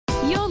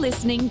You're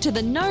listening to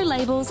the No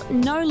Labels,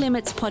 No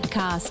Limits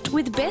podcast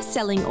with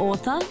best-selling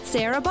author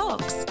Sarah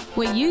Box,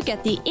 where you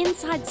get the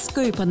inside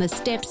scoop on the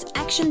steps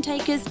action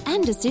takers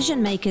and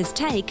decision makers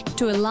take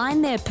to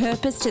align their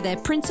purpose to their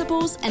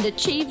principles and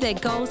achieve their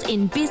goals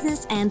in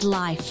business and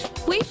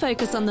life. We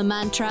focus on the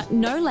mantra,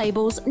 no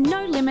labels,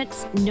 no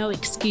limits, no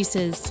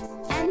excuses.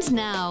 And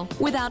now,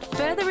 without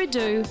further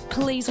ado,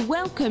 please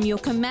welcome your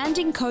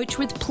commanding coach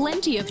with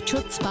plenty of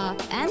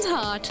chutzpah and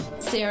heart,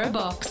 Sarah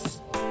Box.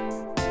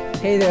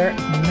 Hey there,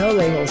 No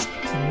Labels,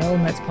 No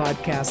Limits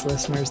podcast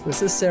listeners.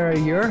 This is Sarah,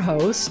 your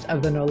host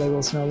of the No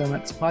Labels, No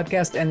Limits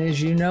podcast. And as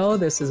you know,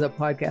 this is a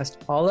podcast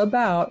all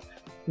about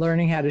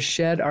learning how to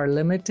shed our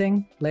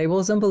limiting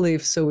labels and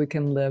beliefs so we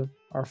can live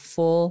our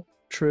full,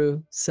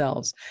 true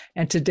selves.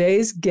 And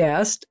today's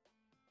guest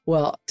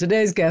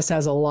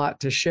has a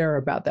lot to share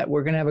about that.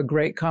 We're going to have a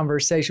great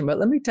conversation, but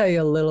let me tell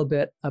you a little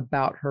bit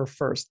about her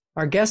first.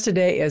 Our guest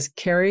today is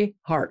Carrie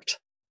Hart.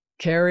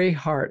 Carrie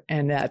Hart,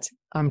 and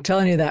I'm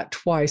telling you that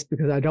twice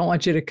because I don't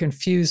want you to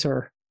confuse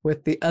her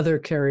with the other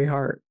Carrie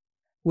Hart,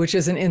 which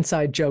is an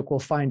inside joke we'll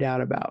find out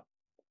about.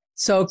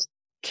 So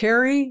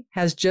Carrie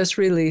has just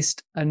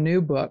released a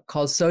new book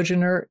called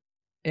Sojourner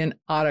in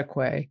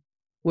Otakwe,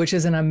 which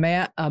is a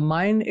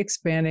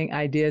mind-expanding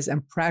ideas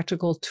and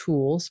practical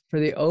tools for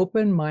the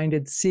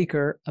open-minded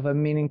seeker of a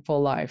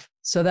meaningful life.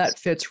 So that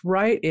fits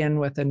right in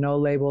with the No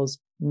Labels,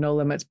 No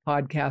Limits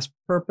podcast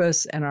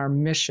purpose and our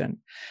mission.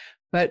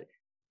 But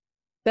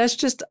that's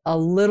just a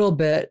little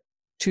bit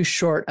too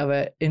short of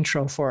an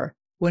intro for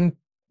her.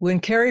 When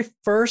Carrie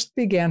first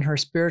began her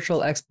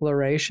spiritual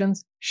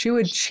explorations, she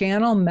would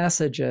channel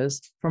messages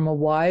from a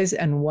wise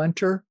and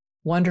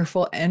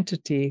wonderful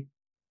entity,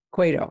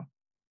 Kwaito.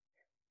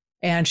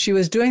 And she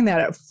was doing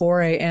that at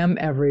 4 a.m.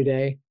 every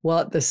day. Well,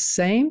 at the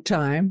same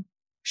time,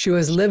 she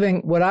was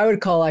living what I would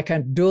call like a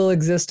dual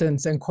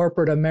existence in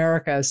corporate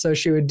America. So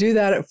she would do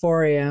that at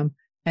 4 a.m.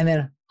 and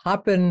then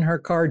hop in her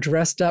car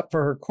dressed up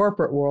for her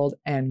corporate world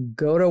and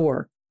go to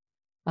work.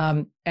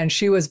 And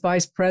she was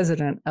vice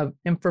president of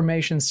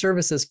information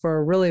services for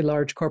a really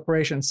large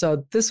corporation.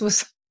 So this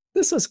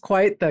was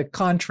quite the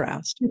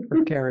contrast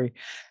for Carrie.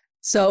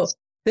 So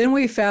then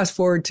we fast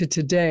forward to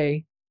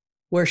today,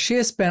 where she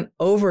has spent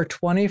over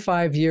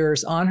 25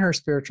 years on her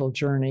spiritual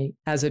journey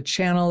as a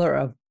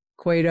channeler of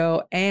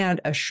Kwaito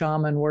and a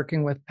shaman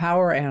working with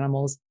power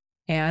animals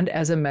and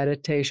as a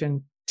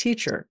meditation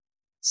teacher.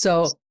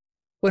 So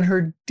when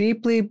her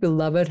deeply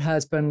beloved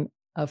husband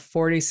of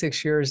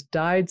 46 years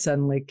died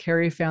suddenly,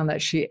 Carrie found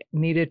that she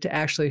needed to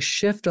actually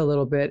shift a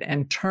little bit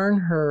and turn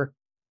her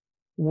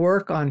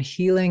work on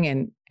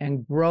healing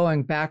and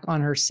growing back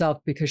on herself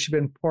because she'd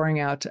been pouring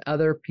out to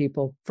other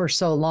people for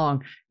so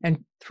long.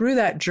 And through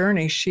that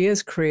journey, she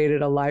has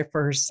created a life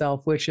for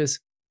herself, which is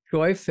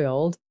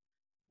joy-filled,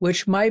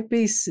 which might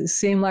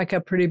seem like a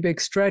pretty big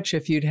stretch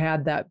if you'd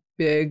had that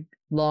big,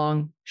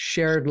 long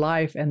shared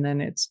life and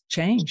then it's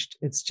changed.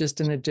 It's just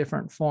in a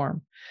different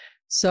form.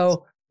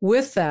 So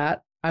with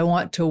that, I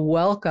want to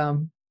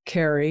welcome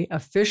Carrie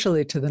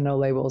officially to the No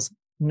Labels,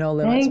 No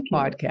Limits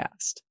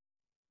podcast.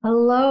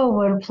 Hello,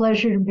 what a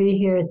pleasure to be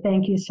here.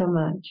 Thank you so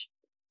much.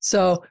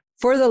 So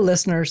for the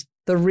listeners,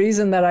 the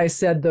reason that I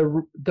said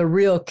the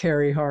real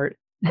Carrie Hart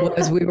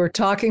was we were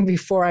talking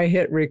before I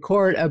hit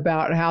record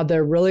about how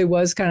there really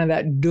was kind of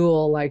that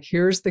dual, like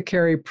here's the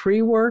Carrie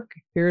pre-work,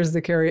 here's the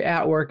Carrie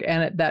at work.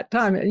 And at that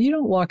time, you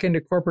don't walk into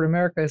corporate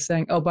America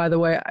saying, oh, by the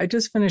way, I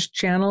just finished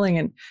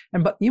channeling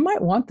but you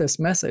might want this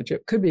message.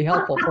 It could be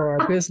helpful for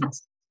our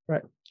business.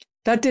 Right.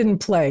 That didn't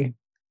play.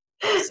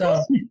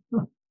 So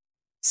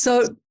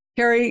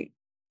Carrie,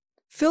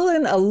 fill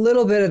in a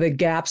little bit of the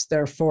gaps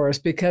there for us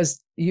because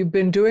you've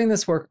been doing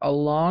this work a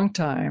long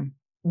time.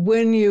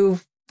 When you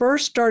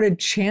first started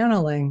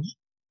channeling,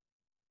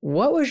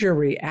 what was your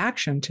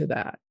reaction to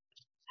that?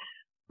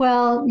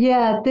 Well,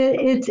 yeah,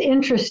 it's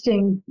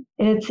interesting.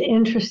 It's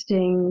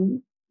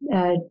interesting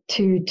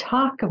to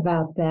talk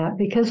about that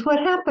because what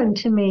happened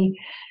to me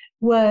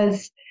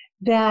was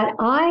that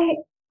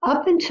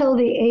up until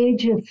the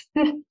age of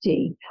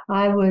 50,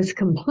 I was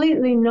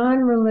completely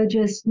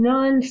non-religious,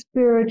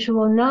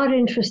 non-spiritual, not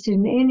interested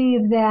in any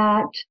of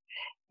that.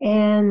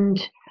 And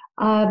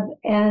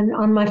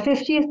on my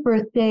 50th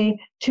birthday,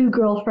 2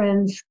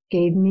 girlfriends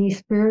gave me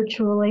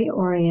spiritually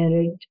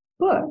oriented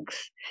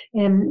books.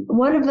 And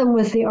one of them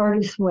was The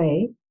Artist's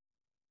Way,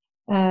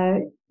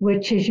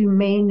 which, as you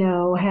may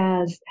know,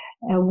 has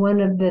one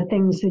of the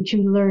things that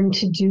you learn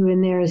to do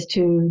in there is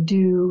to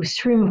do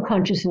stream of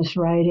consciousness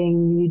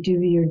writing. You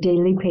do your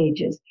daily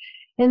pages.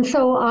 And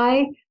so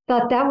I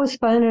thought that was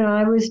fun. And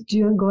I was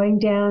going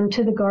down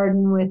to the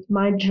garden with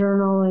my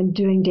journal and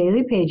doing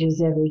daily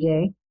pages every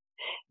day,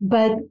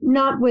 but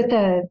not with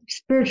a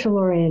spiritual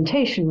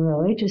orientation,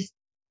 really.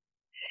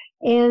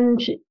 And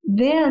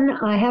then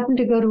I happened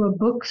to go to a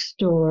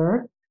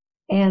bookstore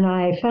And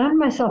I found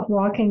myself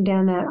walking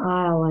down that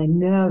aisle I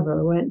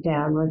never went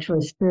down, which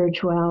was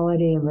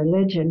spirituality and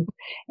religion.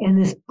 And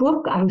this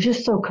book, I was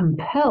just so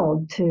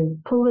compelled to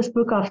pull this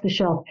book off the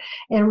shelf.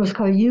 And it was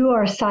called You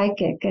Are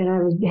Psychic.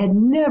 And had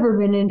never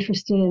been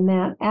interested in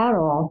that at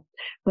all.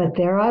 But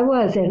there I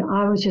was, and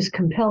I was just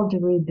compelled to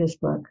read this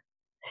book.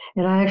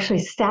 And I actually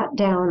sat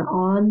down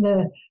on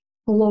the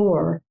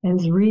floor and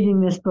was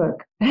reading this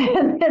book.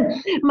 And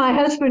then my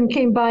husband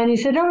came by and he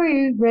said, "Oh, are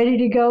you ready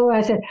to go?"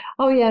 I said,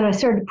 "Oh, yeah." And I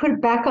started to put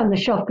it back on the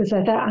shelf because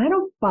I thought, I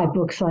don't buy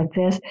books like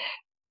this.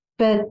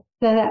 But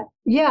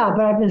yeah,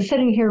 but I've been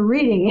sitting here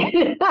reading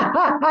it.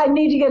 I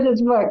need to get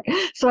this book.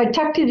 So I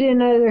tucked it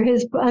in under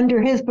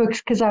his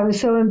books because I was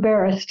so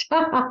embarrassed.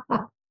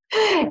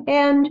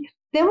 And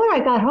then when I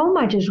got home,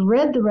 I just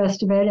read the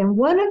rest of it. And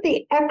one of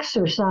the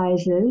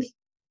exercises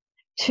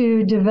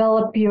to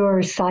develop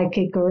your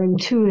psychic or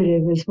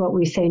intuitive is what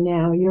we say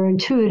now, your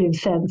intuitive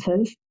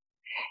senses,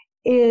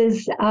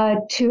 is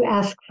to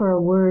ask for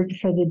a word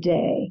for the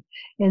day.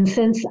 And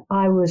since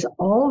I was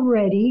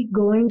already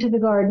going to the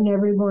garden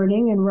every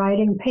morning and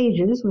writing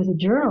pages with a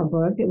journal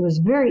book, it was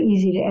very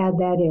easy to add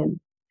that in.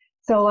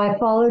 So I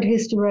followed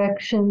his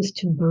directions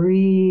to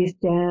breathe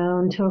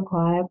down to a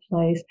quiet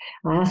place,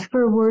 ask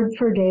for a word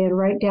for a day, and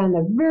write down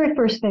the very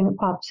first thing that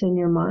pops in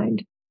your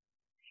mind.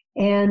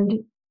 And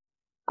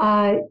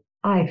I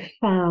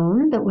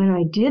found that when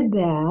I did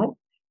that,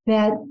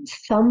 at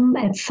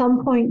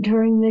some point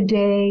during the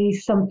day,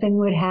 something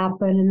would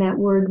happen and that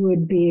word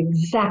would be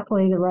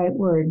exactly the right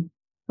word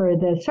for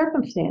the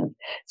circumstance.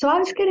 So I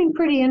was getting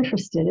pretty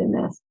interested in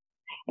this.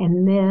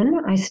 And then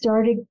I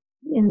started,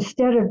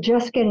 instead of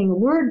just getting a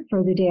word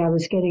for the day, I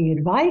was getting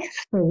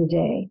advice for the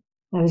day.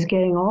 I was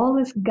getting all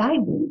this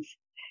guidance.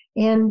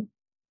 And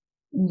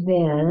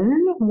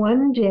then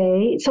one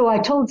day, so I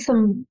told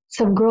some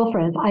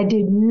girlfriends. I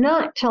did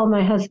not tell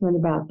my husband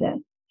about this.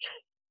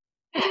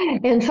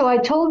 And so I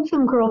told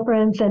some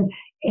girlfriends, and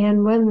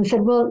one of them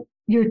said, "Well,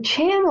 you're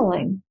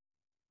channeling."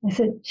 I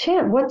said,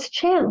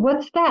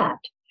 What's that?"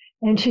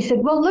 And she said,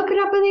 "Well, look it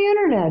up on the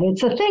internet.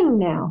 It's a thing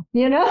now,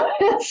 you know?"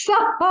 So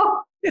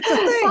it's a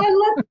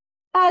thing.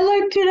 I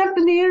looked it up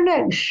on the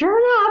internet, and sure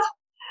enough,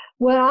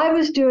 what I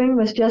was doing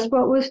was just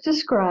what was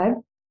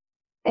described.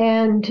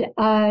 And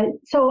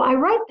so I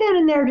right then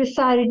and there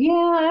decided, yeah,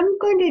 I'm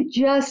going to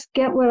just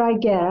get what I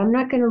get. I'm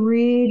not going to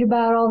read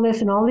about all this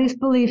and all these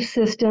belief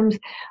systems.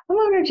 I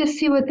want to just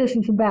see what this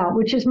is about,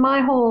 which is my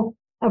whole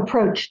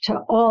approach to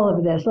all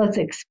of this. Let's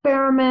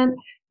experiment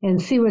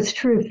and see what's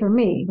true for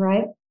me,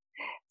 right?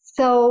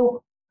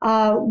 So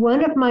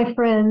one of my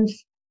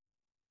friends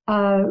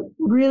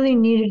really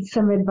needed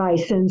some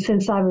advice. And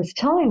since I was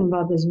telling him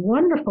about this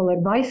wonderful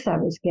advice I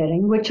was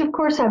getting, which of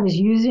course I was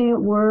using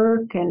at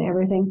work and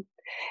everything,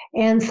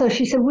 and so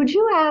she said, "Would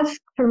you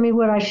ask for me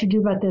what I should do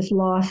about this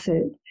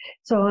lawsuit?"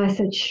 So I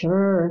said,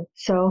 "Sure."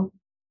 So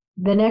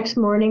the next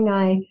morning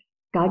I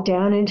got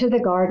down into the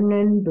garden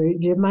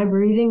and did my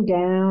breathing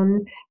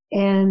down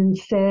and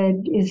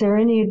said, "Is there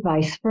any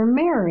advice for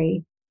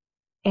Mary?"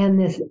 And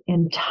this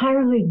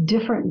entirely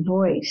different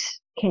voice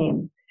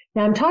came.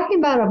 Now I'm talking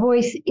about a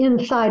voice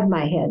inside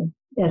my head,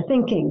 a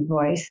thinking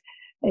voice,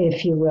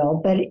 if you will,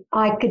 but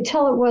I could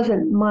tell it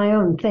wasn't my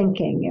own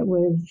thinking. It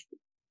was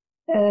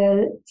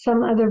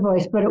some other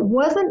voice, but it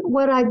wasn't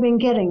what I'd been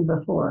getting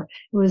before.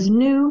 It was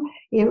new.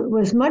 It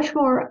was much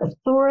more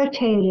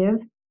authoritative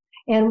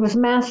and was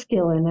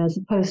masculine as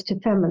opposed to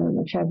feminine,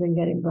 which I've been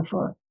getting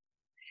before.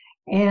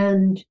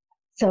 And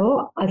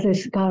so I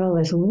just got all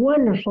this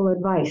wonderful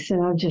advice,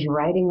 and I was just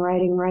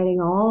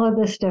writing all of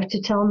this stuff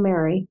to tell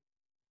Mary.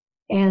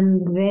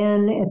 And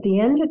then at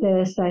the end of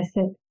this, I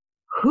said,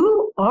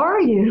 "Who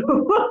are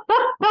you?"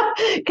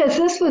 Because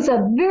this was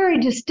a very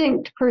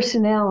distinct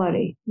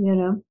personality, you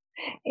know.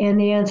 And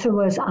the answer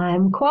was,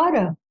 "I'm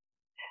Quado."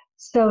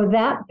 So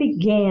that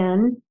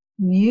began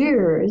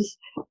years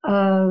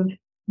of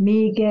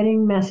me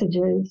getting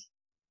messages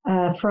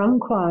from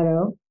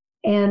Quado.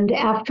 And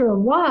after a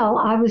while,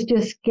 I was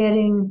just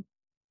getting,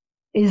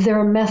 is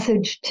there a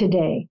message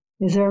today?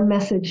 Is there a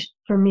message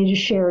for me to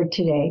share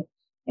today?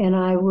 And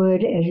I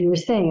would, as you were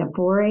saying, at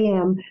 4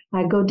 a.m.,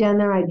 I'd go down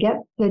there, I'd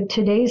get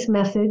today's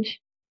message.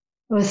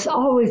 It was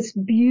always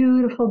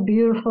beautiful,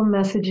 beautiful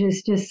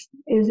messages.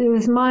 It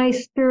was my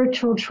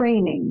spiritual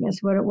training,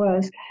 is what it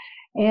was.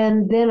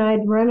 And then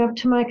I'd run up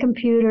to my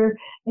computer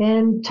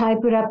and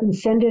type it up and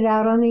send it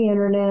out on the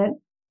internet,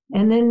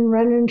 and then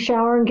run and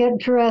shower and get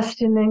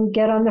dressed and then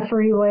get on the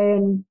freeway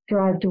and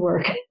drive to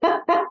work.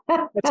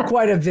 That's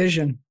quite a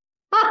vision.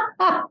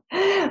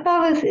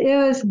 It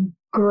was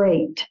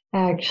great,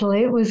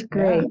 actually. It was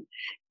great.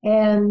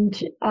 Yeah. And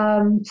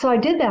so I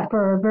did that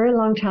for a very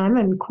long time,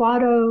 and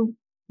Quado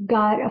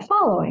got a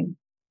following.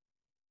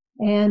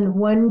 And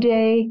one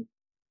day,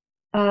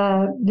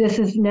 this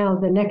is now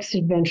the next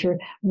adventure.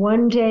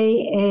 One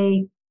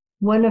day,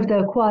 one of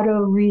the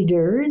Quado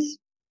readers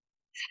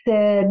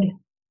said,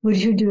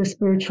 "Would you do a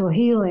spiritual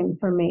healing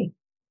for me?"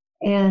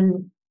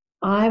 And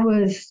I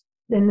was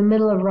in the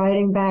middle of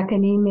writing back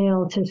an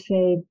email to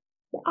say,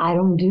 "I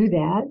don't do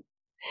that."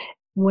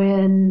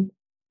 When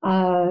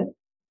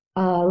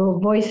a little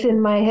voice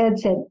in my head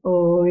said,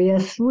 "Oh,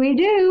 yes, we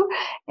do."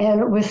 And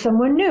it was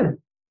someone new. It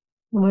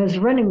was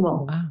Running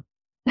Wolf. Wow.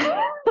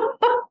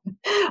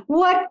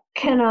 What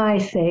can I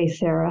say,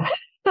 Sarah?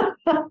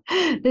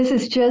 This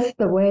is just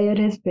the way it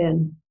has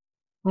been.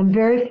 I'm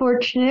very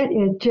fortunate.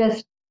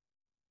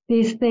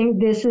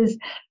 This is,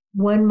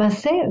 one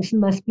must say, it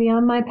must be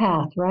on my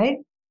path, right?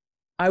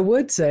 I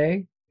would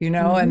say,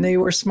 and they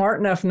were smart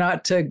enough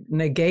not to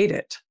negate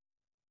it.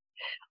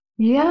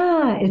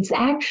 Yeah, it's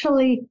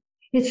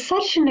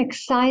such an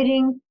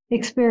exciting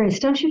experience.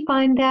 Don't you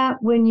find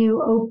that when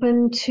you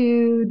open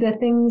to the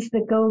things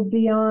that go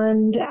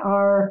beyond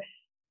our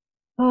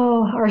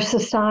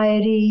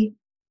society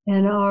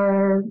and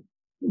our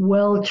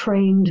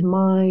well-trained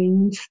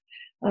minds?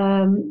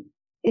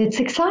 It's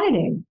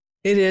exciting.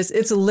 It is.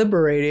 It's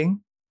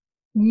liberating.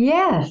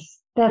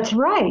 Yes, that's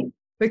right.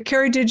 But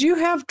Carrie, did you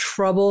have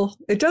trouble?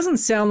 It doesn't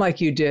sound like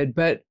you did,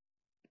 but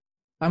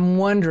I'm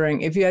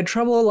wondering if you had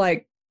trouble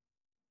like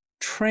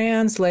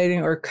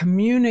translating or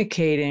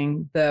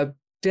communicating the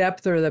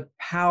depth or the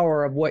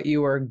power of what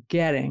you were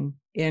getting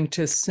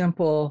into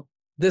simple,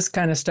 this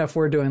kind of stuff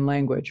we're doing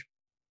language.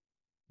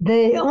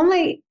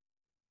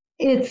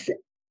 It's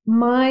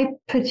my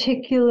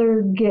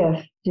particular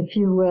gift, if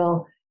you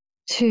will,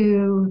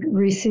 to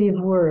receive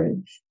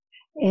words.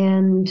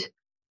 And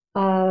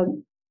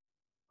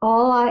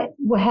all I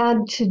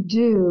had to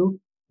do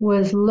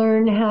was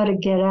learn how to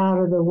get out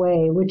of the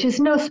way, which is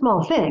no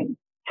small thing,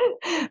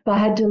 but I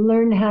had to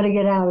learn how to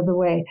get out of the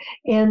way.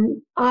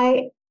 And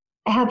I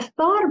have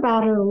thought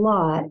about it a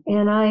lot,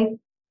 and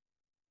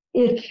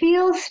it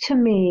feels to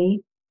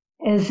me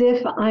as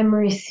if I'm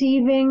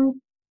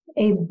receiving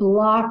a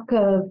block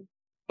of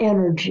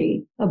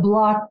energy, a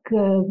block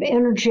of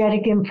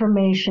energetic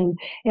information.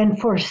 And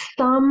for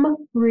some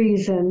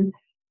reason,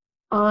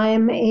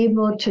 I'm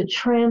able to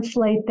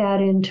translate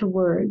that into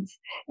words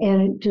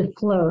and it just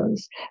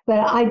flows. But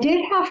I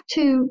did have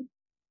to,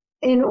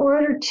 in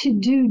order to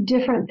do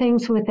different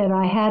things with it,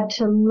 I had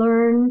to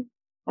learn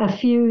a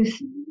few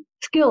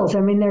skills.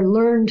 I mean, they're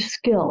learned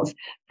skills.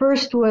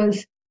 First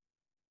was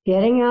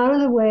getting out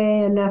of the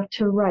way enough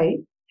to write.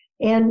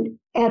 And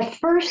at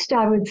first,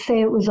 I would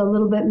say it was a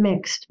little bit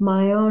mixed.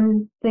 My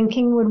own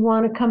thinking would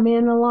want to come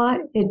in a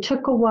lot. It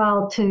took a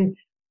while to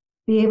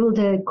be able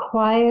to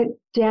quiet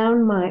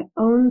down my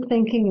own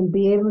thinking and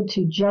be able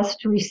to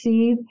just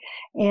receive.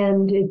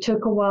 And it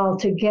took a while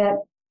to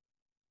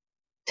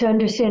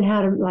understand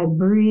how to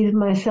breathe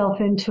myself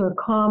into a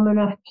calm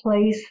enough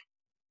place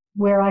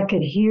where I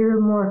could hear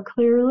more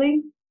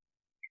clearly.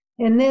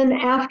 And then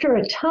after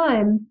a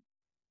time,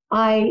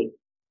 I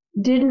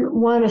didn't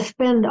want to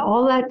spend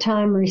all that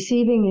time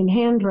receiving in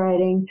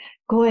handwriting,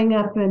 going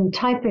up and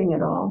typing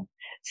it all.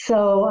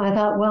 So I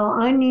thought, well,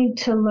 I need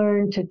to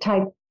learn to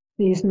type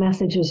these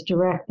messages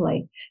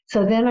directly.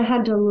 So then I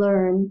had to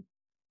learn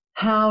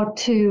how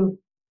to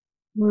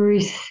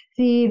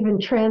receive and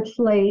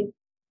translate.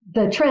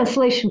 The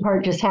translation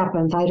part just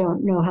happens. I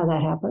don't know how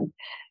that happens.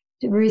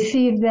 To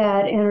receive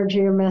that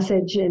energy or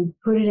message and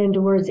put it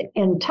into words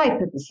and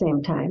type at the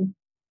same time.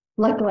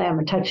 Luckily, I'm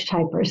a touch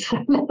typer,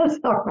 so that's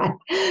all right.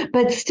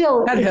 But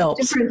still, that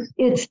helps.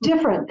 It's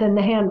different than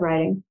the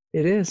handwriting.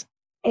 It is.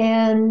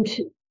 And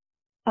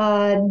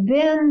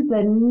then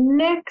the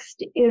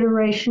next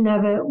iteration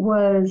of it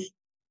was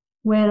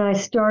when I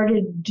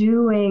started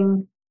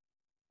doing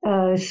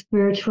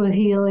spiritual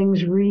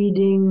healings,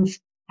 readings,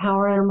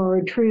 power animal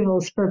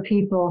retrievals for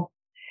people.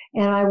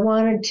 And I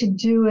wanted to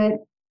do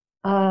it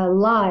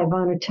live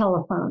on a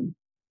telephone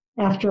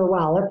after a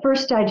while. At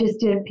first, I just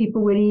did it.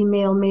 People would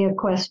email me a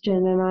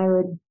question and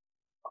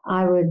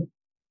I would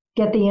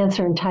get the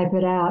answer and type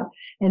it out.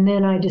 And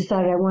then I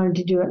decided I wanted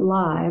to do it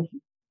live.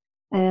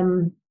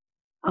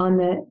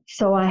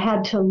 So I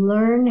had to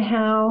learn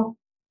how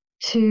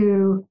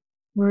to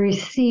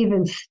receive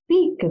and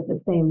speak at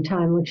the same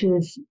time, which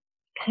is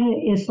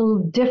it's a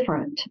little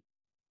different,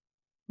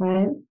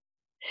 right?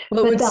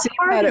 Well, it would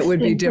seem that it would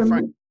be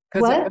different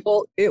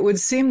it would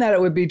seem that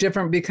it would be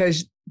different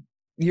because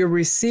you're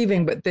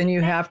receiving, but then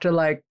you have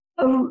to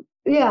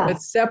a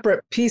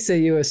separate piece of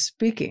you is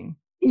speaking.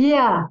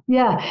 Yeah.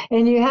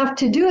 And you have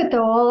to do it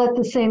though all at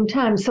the same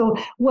time. So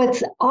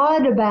what's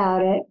odd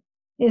about it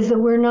is that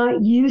we're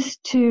not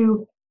used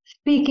to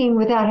speaking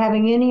without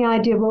having any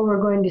idea what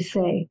we're going to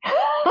say.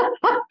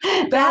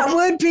 That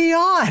would be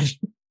odd.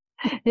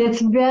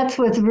 That's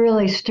what's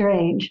really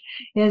strange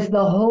is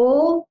the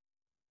whole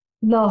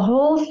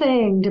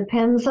thing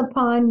depends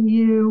upon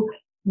you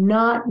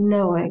not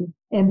knowing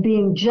and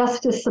being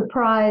just as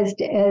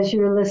surprised as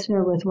your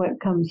listener with what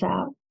comes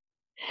out.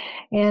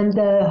 And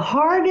the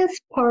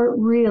hardest part,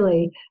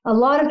 really, a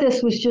lot of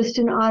this was just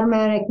an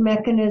automatic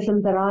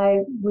mechanism that I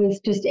was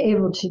just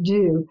able to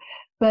do.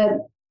 But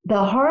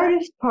the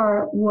hardest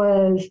part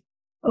was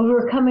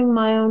overcoming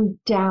my own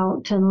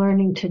doubt and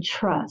learning to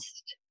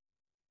trust.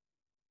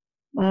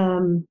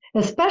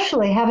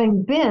 Especially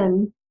having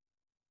been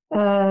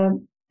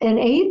an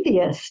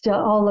atheist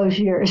all those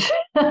years.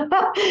 And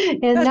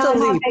that's a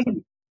leap.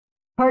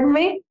 Pardon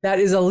me? That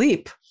is a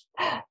leap.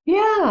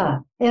 Yeah.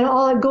 And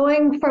all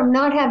going from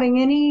not having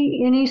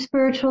any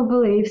spiritual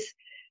beliefs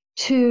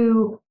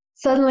to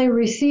suddenly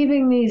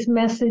receiving these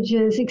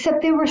messages,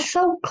 except they were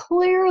so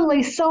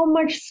clearly so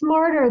much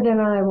smarter than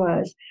I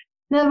was.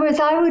 In other words,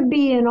 I would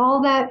be in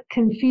all that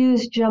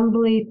confused,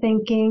 jumbly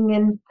thinking,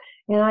 and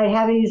I'd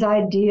have these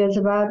ideas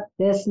about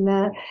this and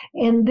that.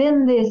 And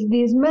then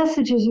these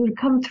messages would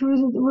come through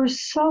that were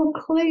so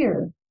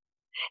clear.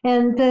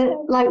 And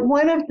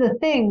one of the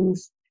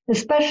things,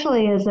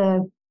 especially as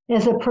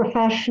a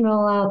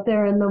professional out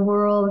there in the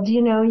world,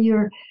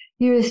 you're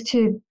used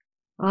to,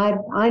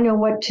 I know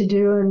what to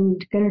do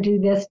and going to do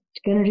this,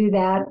 going to do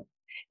that,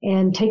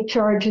 and take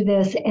charge of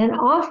this. And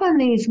often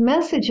these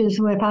messages,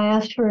 if I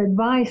asked for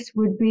advice,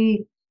 would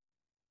be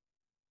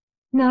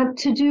not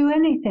to do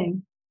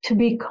anything, to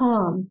be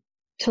calm,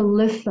 to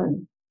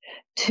listen,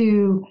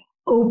 to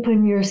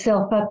open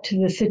yourself up to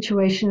the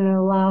situation and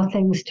allow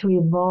things to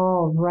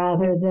evolve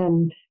rather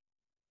than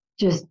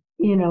just,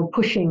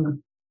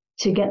 pushing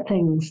to get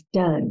things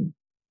done.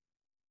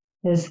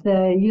 As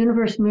the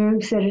universe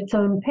moves at its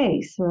own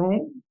pace,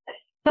 right?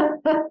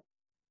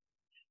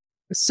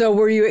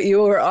 So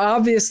you were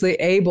obviously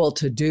able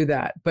to do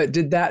that, but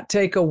did that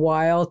take a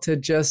while to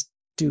just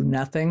do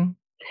nothing?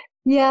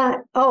 Yeah.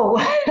 Oh,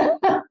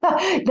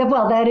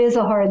 well, that is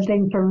a hard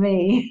thing for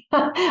me.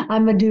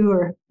 I'm a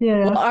doer,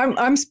 Well,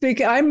 I'm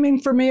speaking, I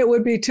mean, for me, it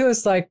would be too.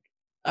 It's like,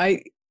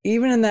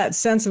 even in that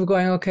sense of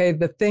going, okay,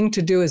 the thing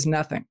to do is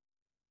nothing.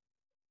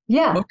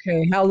 Yeah.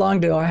 Okay. How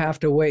long do I have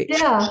to wait?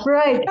 Yeah,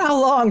 right. How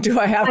long do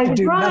I have to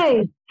do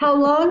nothing? How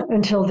long?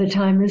 Until the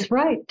time is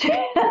right.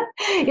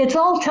 It's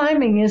all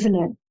timing, isn't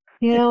it?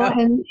 Yeah.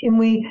 And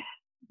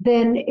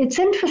then it's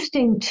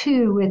interesting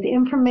too with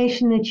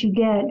information that you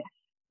get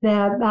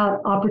about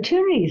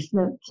opportunities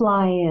that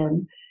fly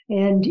in,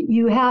 and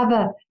you have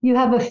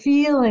a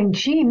feeling,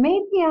 gee,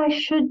 maybe I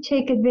should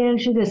take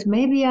advantage of this,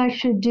 maybe I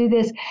should do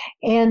this.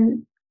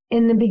 And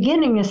in the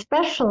beginning,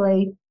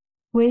 especially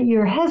when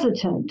you're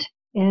hesitant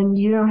and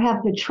you don't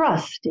have the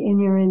trust in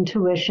your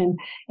intuition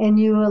and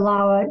you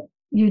allow it,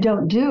 you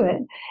don't do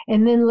it.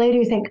 And then later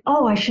you think,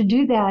 oh, I should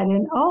do that.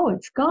 And oh,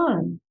 it's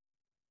gone.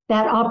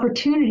 That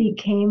opportunity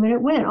came and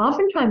it went.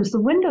 Oftentimes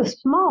the window's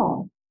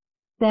small.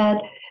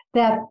 That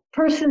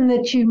person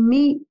that you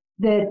meet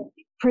that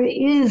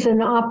is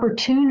an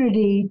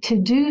opportunity to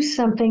do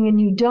something, and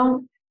you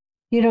don't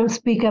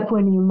speak up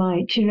when you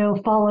might,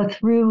 follow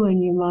through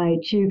when you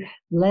might, you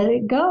let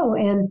it go.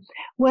 And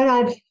what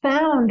I've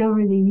found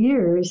over the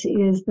years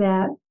is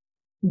that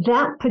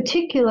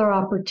particular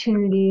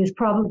opportunity is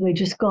probably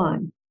just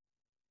gone.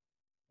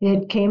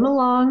 It came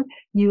along,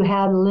 you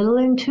had a little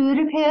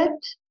intuitive hit,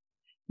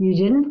 you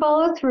didn't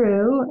follow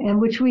through, and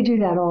which we do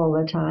that all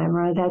the time,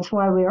 right? That's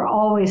why we are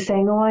always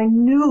saying, oh, I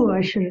knew I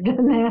should have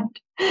done that.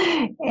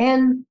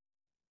 And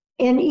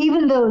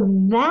even though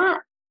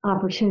that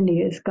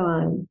opportunity is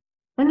gone,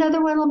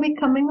 another one will be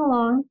coming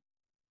along,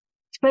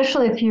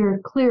 especially if you're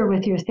clear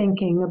with your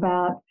thinking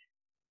about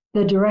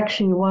the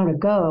direction you want to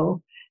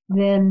go.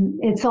 Then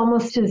it's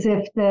almost as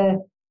if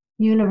the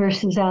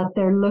universe is out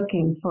there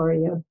looking for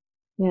you,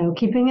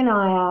 keeping an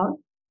eye out,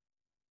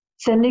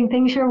 sending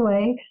things your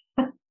way.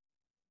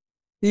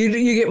 You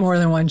get more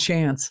than one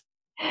chance.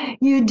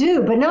 You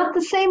do, but not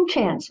the same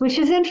chance, which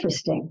is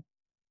interesting.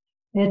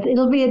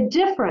 It'll be a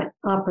different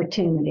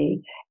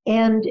opportunity,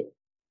 and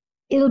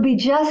it'll be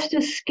just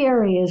as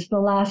scary as the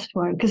last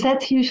one, because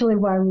that's usually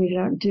why we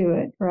don't do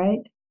it, right?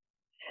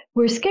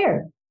 We're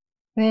scared.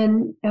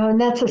 And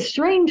that's a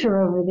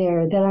stranger over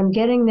there that I'm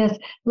getting this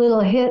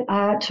little hit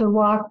I ought to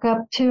walk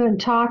up to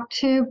and talk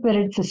to, but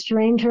it's a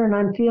stranger and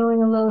I'm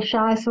feeling a little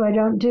shy, so I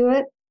don't do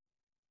it.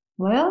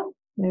 Well,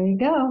 there you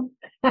go.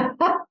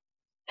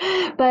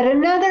 But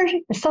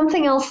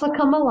something else will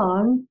come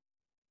along.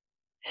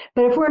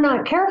 But if we're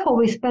not careful,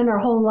 we spend our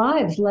whole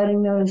lives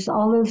letting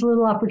all those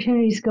little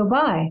opportunities go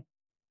by.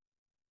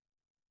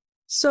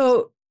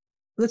 So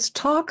let's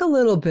talk a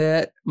little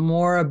bit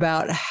more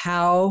about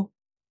how.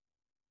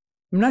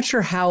 I'm not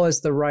sure how is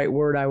the right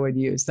word I would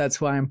use.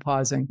 That's why I'm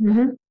pausing.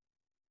 Mm-hmm.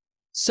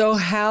 So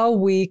how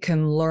we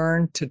can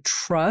learn to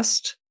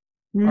trust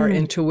our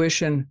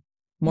intuition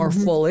more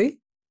fully,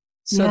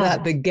 so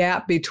that the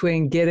gap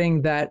between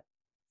getting that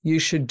you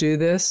should do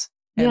this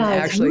and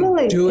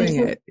actually doing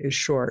it is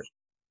short.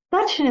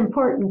 Such an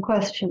important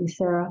question,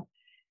 Sarah.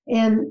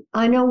 And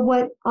I know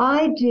what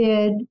I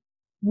did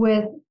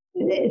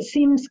it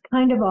seems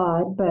kind of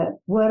odd, but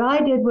what I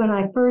did when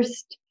I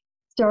first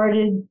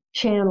started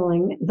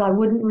channeling is I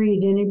wouldn't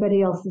read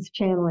anybody else's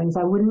channelings.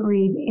 I wouldn't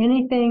read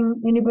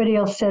anything anybody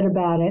else said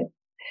about it,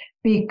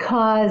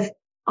 because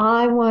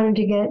I wanted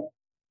to get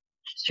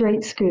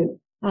straight scoop.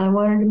 I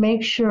wanted to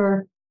make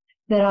sure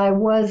that I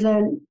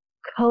wasn't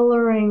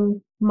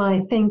coloring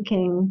my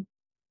thinking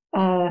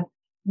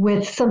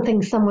with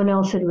something someone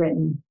else had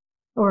written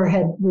or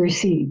had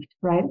received,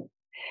 right?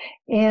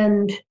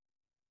 And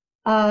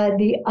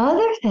the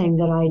other thing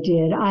that I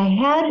did, I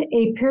had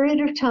a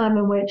period of time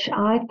in which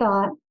I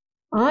thought,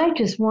 I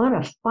just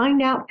want to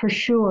find out for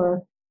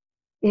sure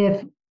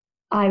if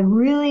I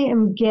really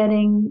am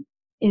getting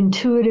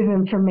intuitive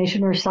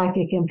information or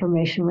psychic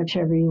information,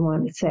 whichever you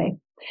want to say.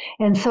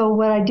 And so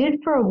what I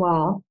did for a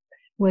while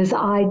was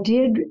I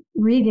did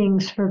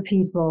readings for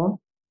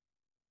people.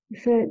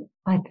 So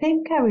I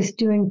think I was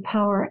doing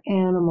power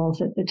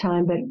animals at the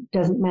time, but it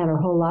doesn't matter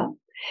a whole lot.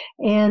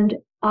 And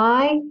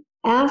I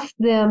asked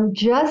them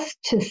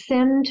just to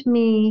send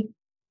me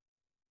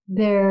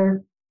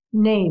their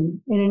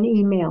name in an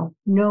email,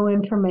 no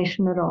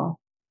information at all.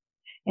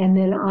 And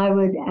then I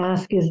would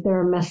ask, is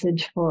there a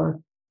message for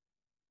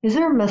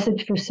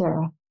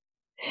Sarah?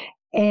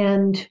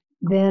 And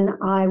then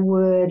I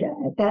would,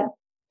 at that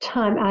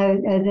time,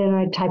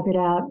 I'd type it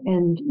out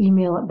and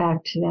email it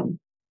back to them.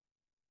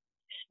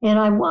 And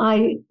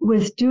I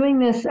was doing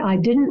this. I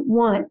didn't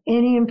want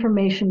any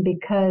information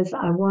because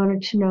I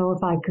wanted to know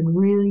if I could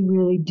really,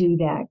 really do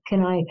that.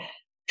 Can I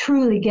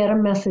truly get a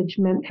message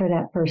meant for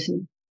that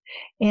person?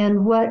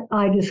 And what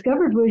I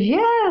discovered was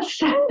yes.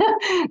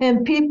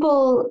 And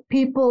people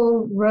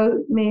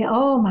wrote me,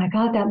 oh my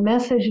God, that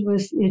message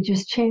it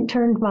just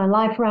turned my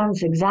life around.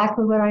 It's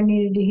exactly what I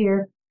needed to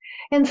hear.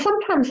 And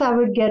sometimes I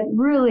would get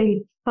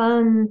really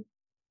fun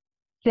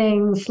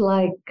things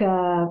like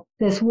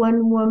this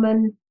one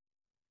woman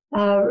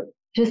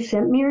just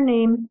sent me her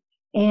name,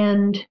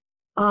 and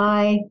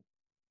I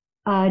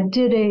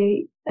did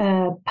a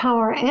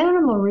power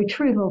animal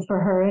retrieval for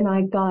her, and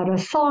I got a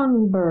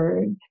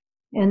songbird.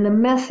 And the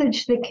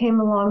message that came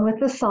along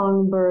with the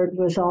songbird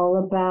was all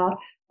about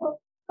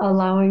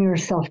allowing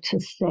herself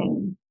to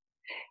sing.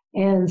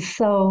 And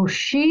so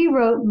she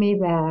wrote me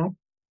back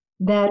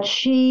that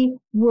she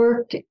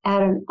worked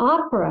at an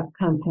opera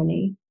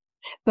company,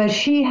 but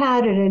she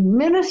had an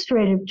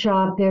administrative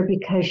job there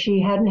because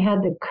she hadn't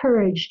had the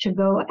courage to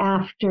go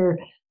after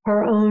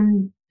her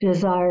own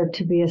desire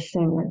to be a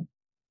singer.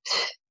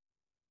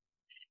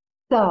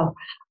 So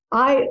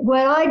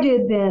what I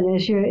did then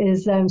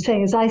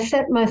is I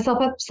set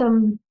myself up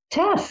some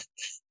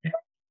tests.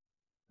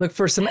 Look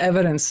for some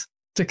evidence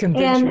to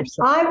convince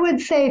yourself. I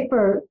would say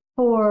for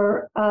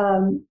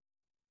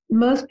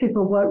most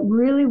people, what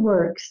really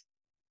works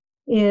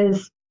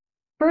is,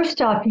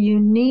 first off, you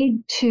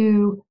need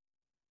to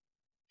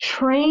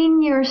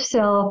train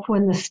yourself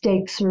when the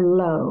stakes are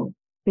low,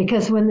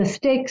 because when the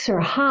stakes are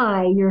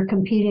high, you're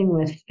competing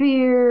with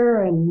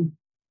fear, and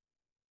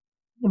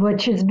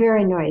which is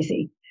very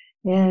noisy.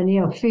 And,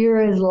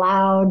 fear is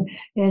loud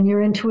and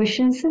your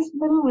intuition is this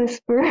little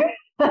whisper.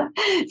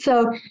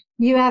 So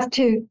you have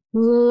to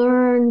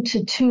learn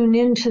to tune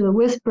into the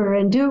whisper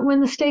and do it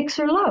when the stakes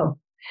are low.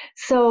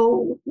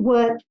 So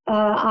what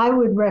I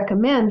would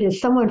recommend is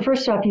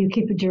first off, you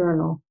keep a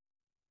journal,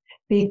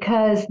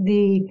 because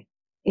the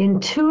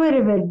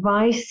intuitive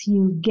advice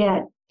you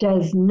get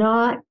does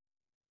not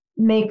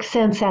make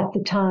sense at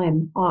the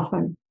time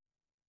often.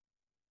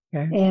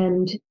 Okay.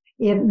 And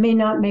it may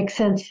not make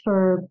sense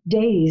for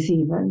days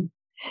even.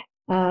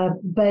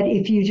 But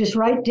if you just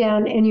write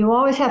down, and you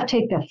always have to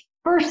take the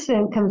first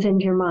thing that comes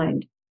into your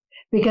mind,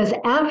 because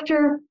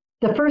after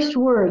the first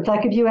words,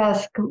 like if you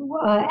ask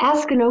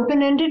an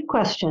open-ended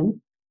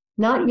question,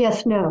 not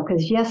yes, no,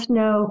 because yes,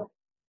 no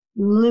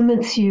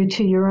limits you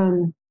to your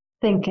own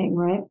thinking,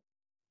 right?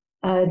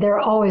 There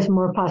are always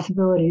more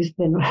possibilities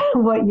than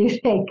what you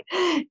think.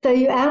 So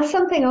you ask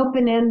something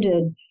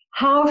open-ended.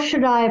 How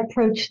should I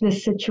approach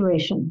this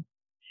situation?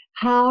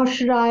 How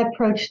should I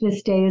approach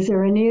this day? Is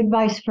there any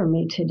advice for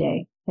me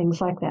today?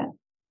 Things like that.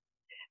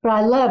 But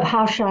I love,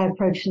 how should I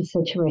approach this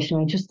situation?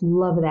 I just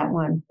love that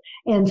one.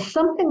 And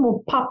something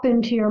will pop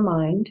into your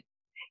mind.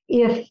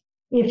 If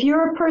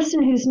you're a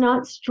person who's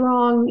not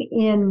strong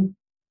in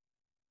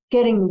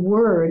getting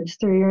words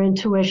through your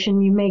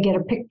intuition, you may get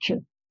a picture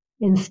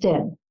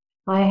instead.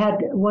 I had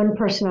one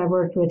person I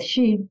worked with,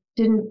 she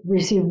didn't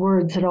receive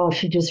words at all.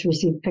 She just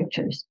received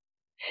pictures.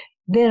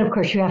 Then, of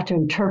course, you have to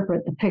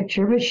interpret the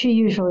picture, but she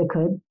usually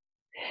could.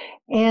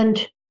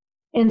 And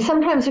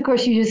sometimes, of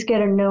course, you just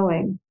get a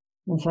knowing.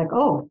 It's like,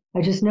 oh,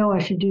 I just know I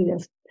should do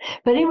this.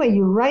 But anyway,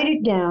 you write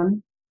it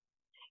down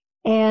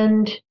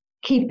and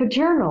keep a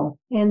journal.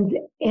 And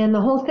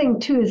the whole thing,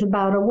 too, is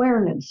about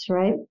awareness,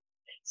 right?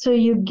 So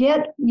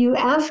you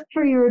ask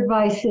for your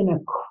advice in a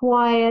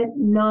quiet,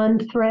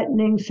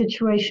 non-threatening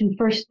situation.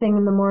 First thing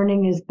in the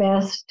morning is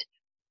best.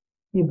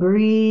 You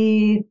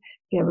breathe,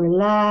 get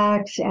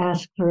relaxed,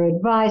 ask for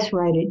advice,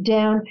 write it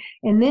down,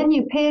 and then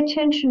you pay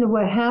attention to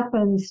what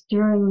happens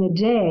during the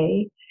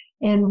day.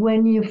 And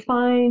when you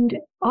find,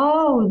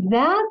 oh,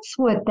 that's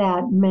what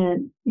that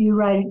meant, you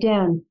write it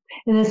down.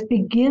 And this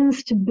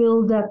begins to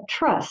build up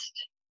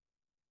trust.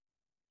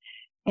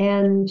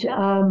 And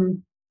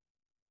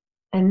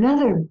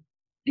another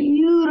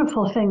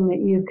beautiful thing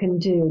that you can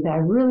do that I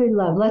really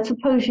love, let's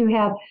suppose you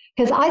have,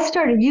 because I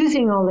started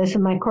using all this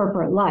in my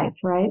corporate life,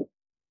 right?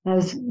 I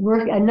was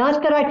working, and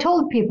not that I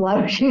told people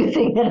I was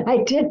using it, I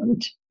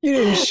didn't. You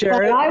didn't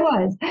share it. I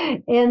was.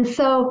 And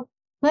so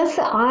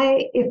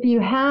if you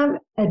have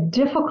a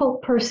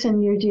difficult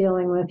person you're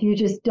dealing with, you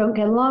just don't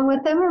get along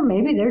with them, or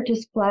maybe they're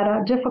just flat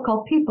out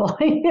difficult people.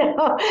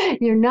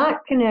 You're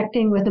not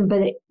connecting with them,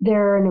 but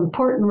they're an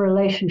important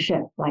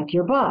relationship, like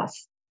your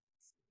boss.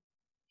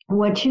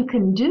 what you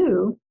can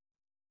do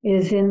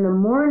is in the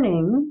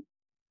morning,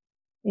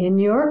 in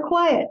your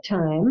quiet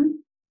time,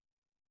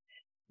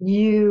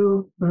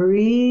 you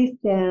breathe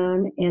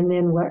down. And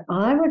then what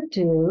I would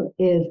do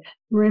is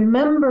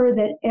remember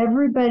that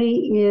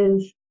everybody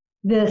is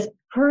this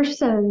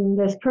person,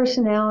 this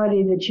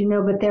personality that you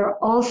know, but they're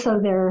also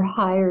their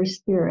higher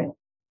spirit.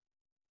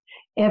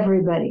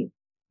 Everybody.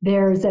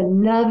 There's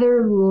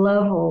another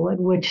level at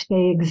which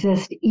they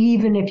exist,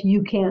 even if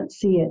you can't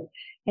see it.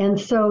 And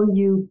so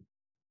you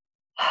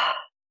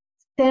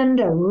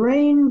send a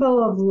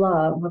rainbow of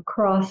love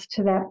across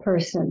to that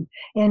person.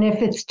 And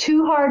if it's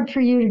too hard for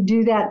you to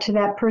do that to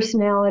that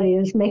personality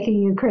is making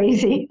you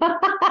crazy,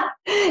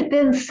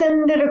 then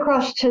send it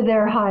across to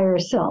their higher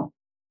self.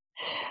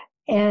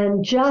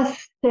 And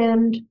just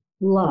send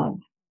love.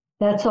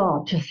 That's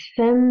all. Just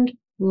send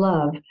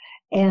love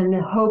and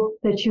hope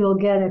that you'll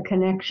get a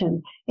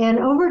connection. And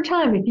over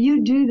time, if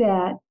you do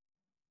that,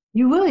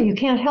 you will. You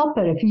can't help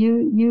it. If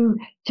you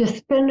just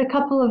spend a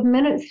couple of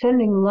minutes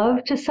sending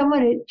love to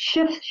someone, it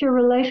shifts your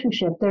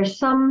relationship. There's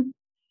some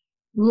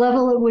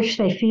level at which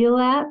they feel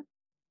that,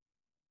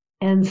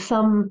 and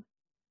some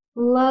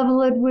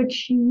level at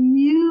which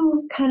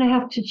you kind of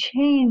have to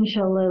change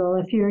a little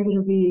if you're going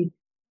to be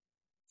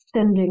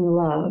sending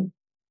love.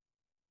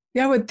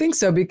 Yeah, I would think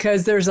so,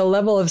 because there's a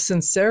level of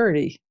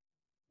sincerity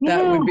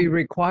that would be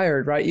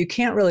required, right? You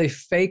can't really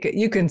fake it.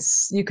 You can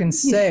say, you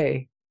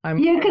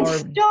can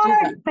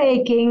start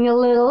faking a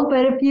little,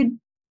 but if you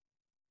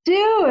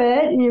do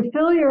it and you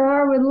fill your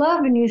heart with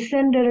love and you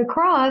send it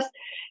across,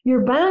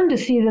 you're bound to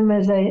see them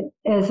as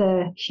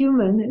a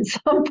human at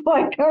some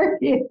point,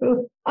 aren't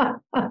you?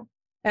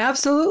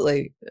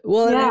 Absolutely.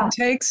 Well, Yeah. It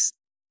takes,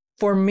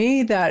 for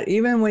me, that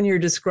even when you're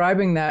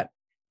describing that,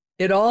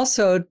 it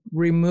also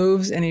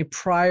removes any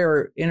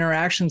prior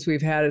interactions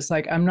we've had. It's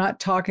like, I'm not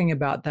talking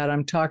about that.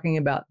 I'm talking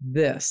about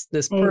this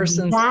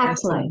person's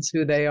essence,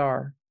 who they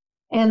are.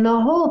 And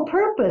the whole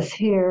purpose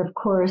here, of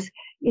course,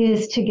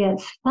 is to get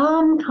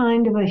some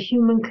kind of a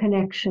human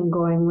connection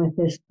going with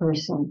this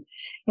person.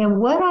 And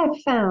what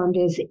I've found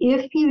is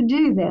if you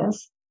do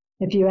this,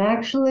 if you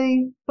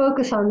actually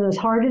focus on this,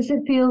 hard as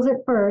it feels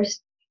at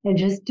first, and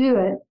just do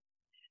it,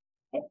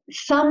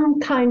 some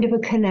kind of a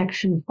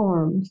connection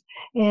forms.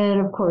 And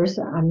of course,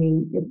 I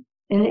mean,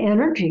 an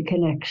energy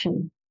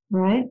connection,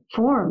 right,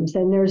 forms.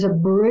 And there's a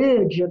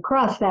bridge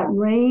across that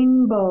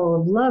rainbow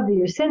of love that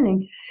you're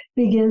sending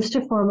begins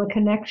to form a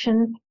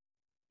connection.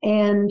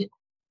 And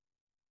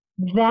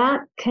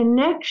that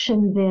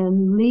connection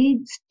then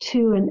leads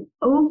to an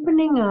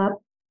opening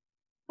up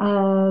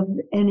of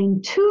an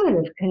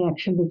intuitive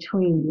connection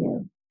between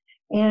you.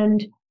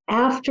 And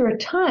after a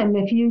time,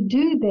 if you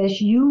do this,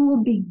 you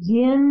will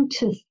begin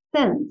to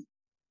sense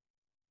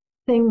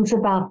things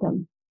about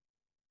them.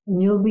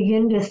 And you'll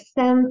begin to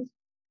sense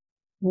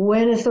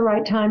when is the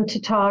right time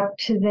to talk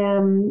to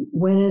them,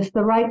 when is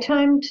the right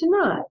time to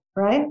not,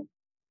 right?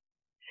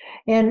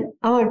 And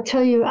I want to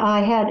tell you,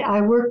 I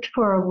worked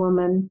for a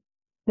woman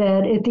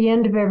that at the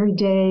end of every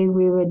day,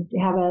 we would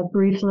have a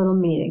brief little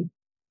meeting.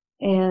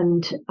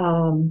 And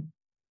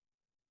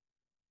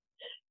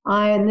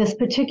in this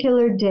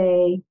particular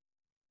day,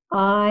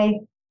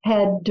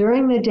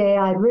 during the day,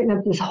 I'd written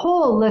up this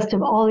whole list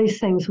of all these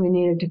things we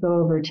needed to go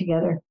over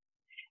together.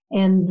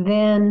 And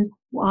then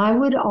I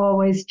would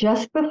always,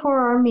 just before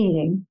our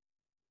meeting,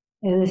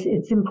 and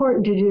it's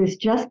important to do this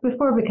just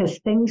before because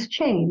things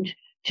change,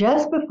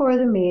 just before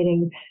the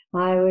meeting,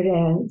 I would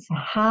ask,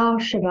 how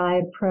should I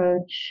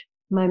approach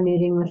my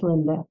meeting with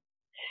Linda?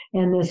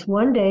 And this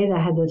one day that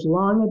I had this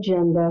long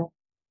agenda,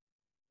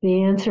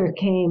 the answer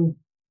came,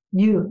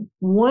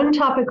 one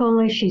topic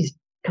only, she's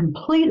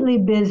completely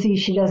busy.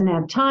 She doesn't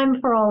have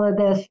time for all of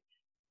this.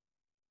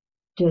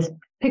 Just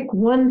pick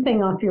one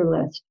thing off your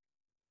list.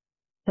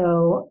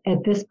 So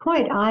at this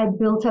point, I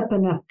built up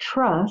enough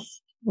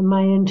trust in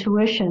my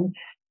intuition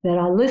that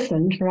I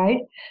listened,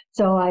 right?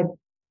 So I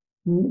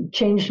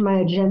changed my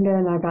agenda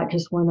and I got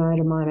just one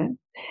item on it.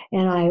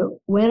 And I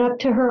went up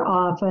to her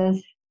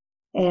office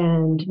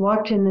and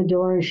walked in the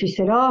door and she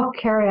said, "Oh,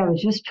 Carrie, I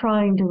was just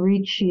trying to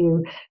reach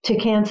you to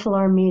cancel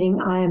our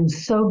meeting. I am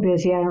so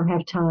busy. I don't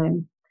have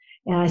time."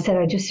 And I said,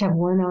 "I just have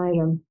one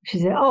item." She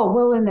said, "Oh,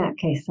 well, in that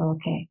case,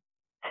 okay."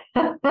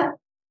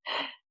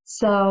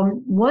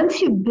 So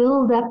once you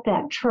build up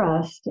that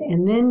trust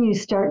and then you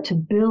start to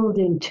build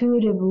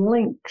intuitive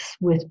links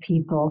with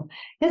people,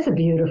 it's a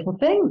beautiful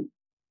thing.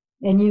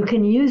 And you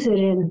can use it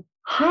in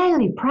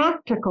highly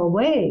practical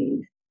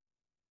ways.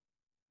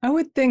 I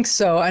would think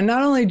so. And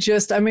not only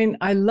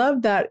I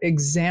love that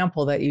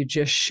example that you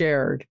just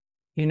shared,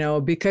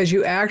 because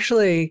you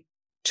actually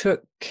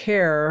took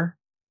care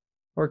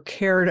or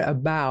cared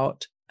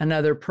about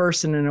another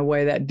person in a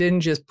way that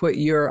didn't just put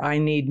I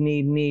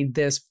need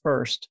this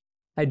first.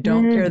 I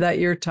don't care that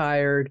you're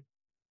tired.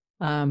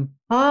 You know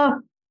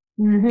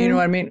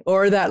what I mean?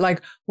 Or that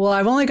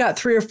I've only got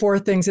 3 or 4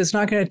 things. It's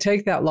not going to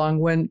take that long,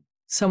 when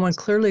someone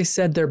clearly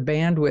said their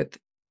bandwidth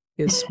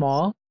is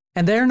small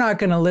and they're not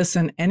going to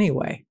listen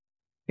anyway,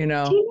 Do you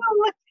know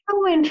what's so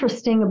so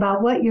interesting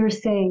about what you're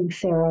saying,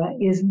 Sarah,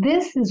 is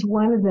this is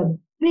one of the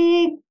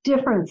big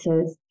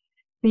differences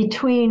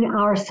between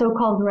our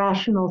so-called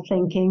rational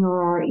thinking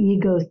or our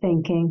ego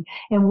thinking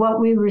and what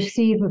we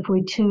receive if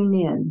we tune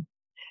in.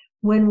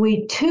 When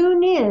we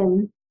tune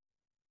in,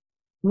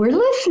 we're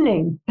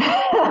listening. Think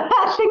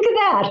of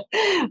that.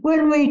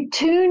 When we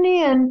tune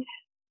in,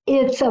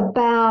 it's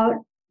about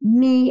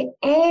me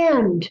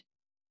and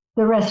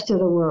the rest of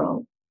the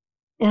world.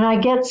 And I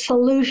get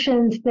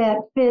solutions that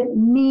fit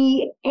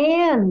me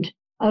and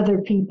other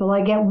people.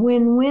 I get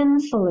win-win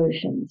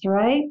solutions,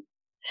 right?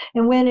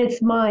 And when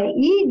it's my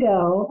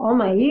ego, all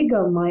my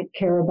ego might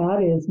care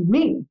about is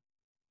me.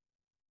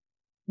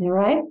 All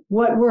right?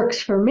 What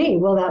works for me?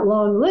 Well, that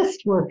long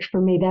list worked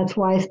for me. That's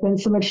why I spent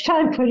so much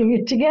time putting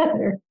it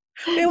together.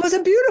 It was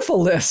a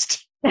beautiful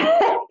list.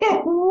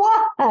 It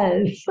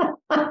was.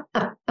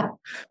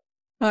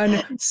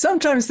 And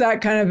sometimes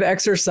that kind of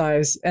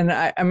exercise, and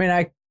I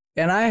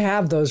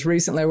have those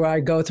recently where I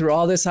go through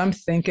all this, I'm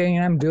thinking,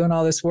 I'm doing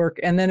all this work,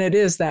 and then it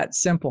is that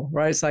simple,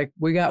 right? It's like,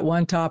 we got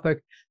one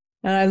topic,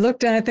 and I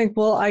looked and I think,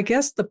 well, I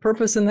guess the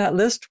purpose in that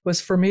list was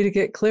for me to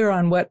get clear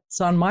on what's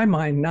on my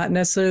mind, not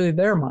necessarily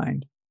their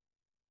mind.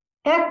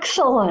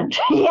 Excellent.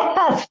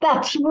 Yes,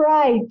 that's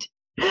right.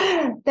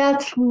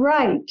 That's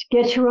right.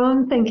 Get your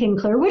own thinking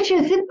clear, which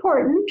is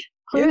important.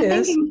 Clear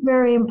thinking is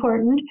very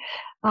important.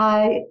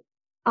 I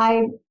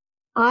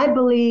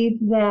believe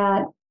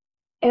that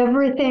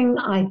everything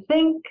I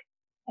think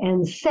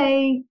and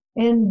say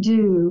and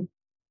do,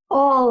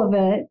 all of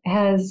it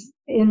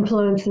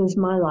influences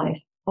my life.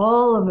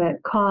 All of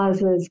it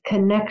causes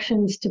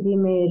connections to be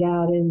made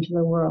out into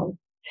the world.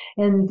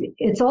 And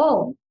it's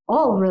all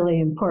really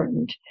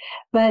important.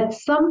 But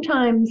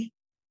sometimes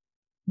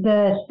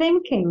the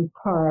thinking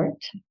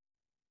part,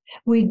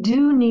 we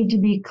do need to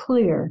be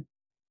clear.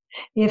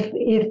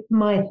 If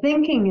my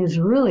thinking is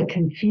really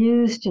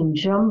confused and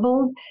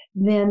jumbled,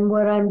 then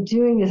what I'm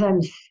doing is I'm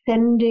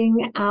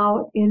sending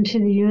out into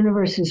the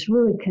universe this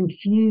really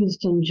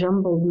confused and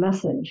jumbled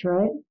message,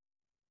 right?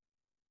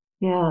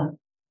 Yeah.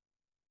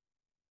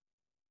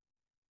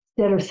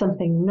 Instead of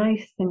something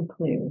nice and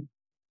clear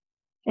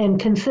and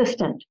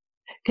consistent.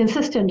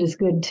 Consistent is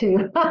good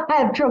too. I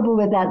have trouble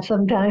with that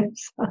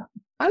sometimes.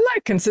 I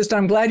like consistent.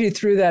 I'm glad you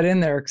threw that in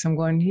there because I'm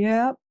going,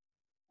 yeah.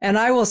 And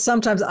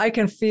I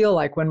can feel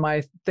like when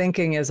my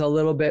thinking is a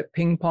little bit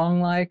ping pong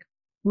like.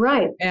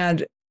 Right.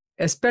 And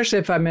especially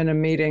if I'm in a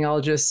meeting, I'll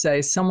just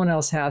say someone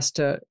else has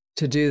to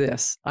do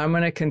this. I'm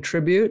going to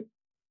contribute,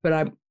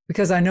 but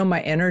because I know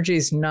my energy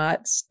is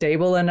not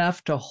stable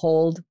enough to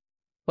hold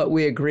what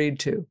we agreed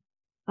to.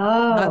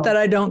 Oh. Not that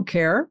I don't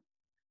care,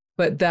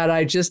 but that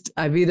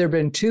I've either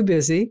been too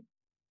busy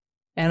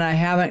and I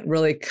haven't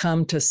really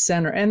come to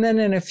center. And then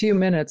in a few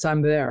minutes,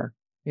 I'm there,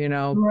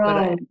 Right.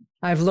 But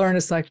I've learned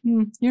it's like,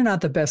 you're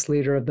not the best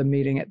leader of the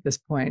meeting at this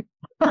point.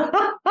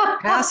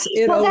 Pass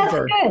it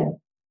over. That's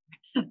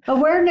good.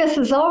 Awareness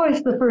is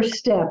always the first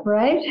step,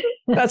 right?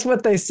 That's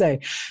what they say.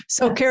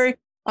 So, Carrie,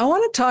 I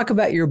want to talk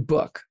about your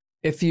book,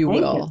 if you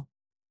will.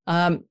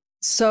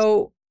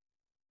 So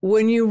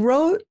when you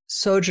wrote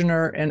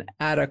Sojourner in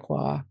Quay.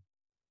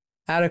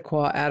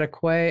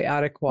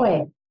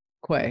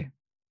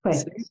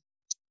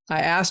 I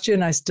asked you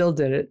and I still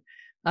did it.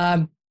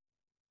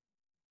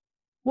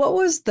 What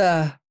was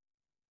the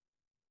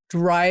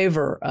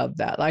driver of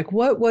that? Like,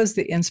 what was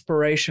the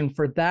inspiration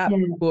for that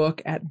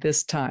book at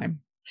this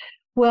time?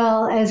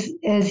 Well, as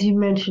you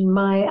mentioned,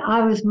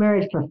 I was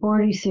married for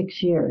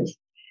 46 years,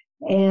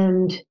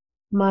 and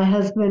my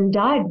husband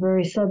died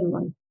very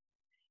suddenly.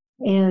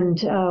 And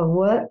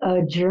what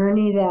a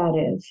journey that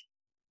is.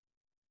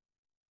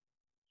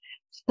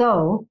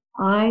 So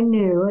I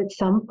knew at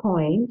some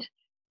point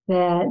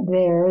that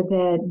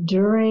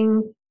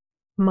during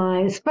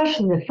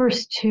especially the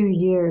first 2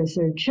 years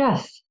are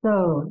just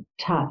so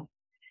tough.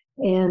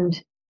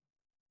 And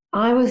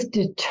I was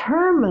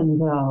determined,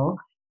 though,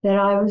 that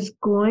I was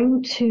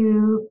going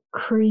to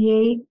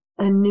create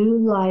a new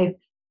life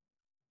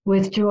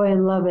with joy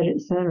and love at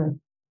its center.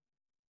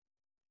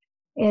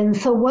 And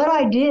so what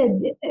I did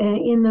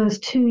in those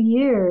 2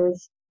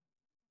 years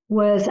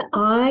was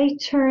I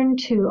turned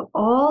to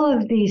all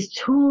of these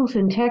tools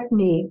and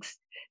techniques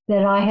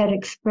that I had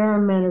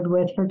experimented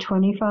with for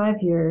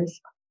 25 years,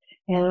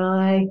 and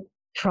I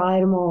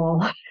tried them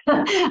all.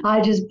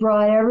 I just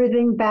brought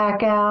everything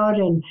back out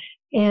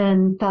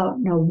and thought,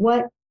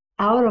 what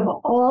out of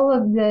all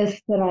of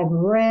this that I've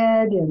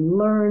read and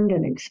learned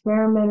and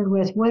experimented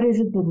with, what is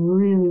it that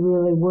really,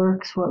 really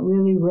works? What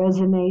really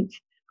resonates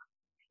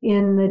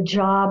in the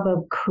job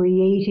of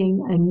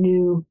creating a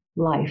new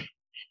life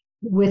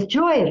with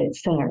joy at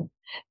its center?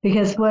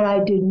 Because what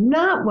I did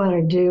not want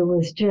to do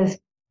was just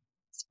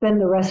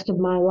spend the rest of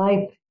my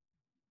life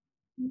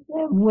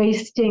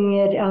wasting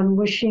it on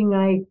wishing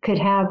I could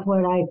have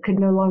what I could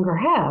no longer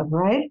have,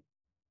 right?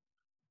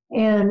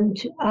 And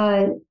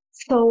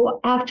so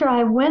after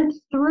I went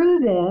through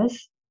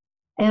this,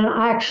 and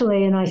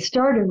I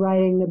started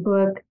writing the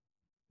book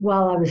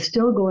while I was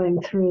still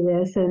going through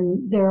this.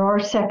 And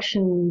there's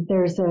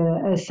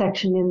a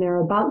section in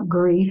there about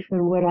grief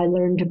and what I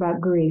learned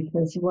about grief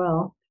as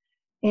well.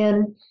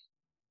 And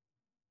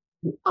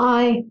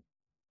I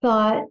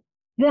thought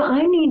that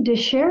I need to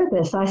share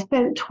this. I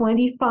spent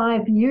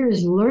 25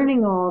 years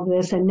learning all of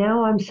this, and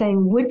now I'm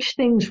saying which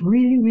things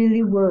really,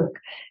 really work,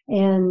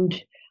 and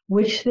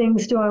which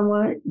things do I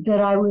want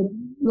that I would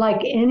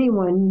like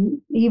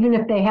anyone, even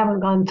if they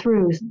haven't gone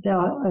through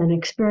an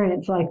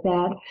experience like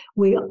that.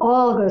 We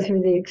all go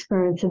through the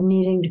experience of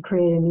needing to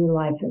create a new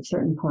life at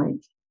certain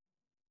points.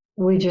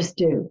 We just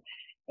do.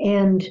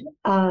 And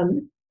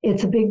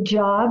it's a big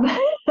job,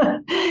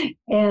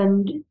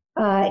 and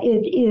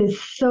it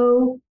is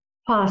so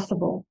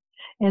possible.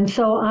 And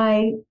so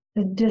I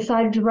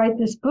decided to write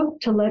this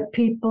book to let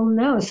people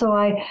know. So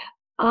I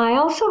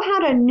also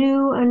had a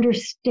new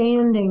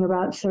understanding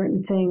about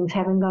certain things,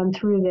 having gone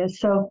through this.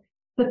 So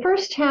the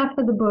first half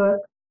of the book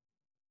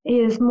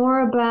is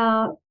more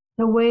about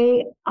the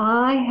way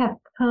I have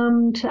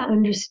come to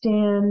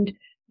understand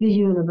the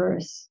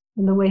universe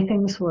and the way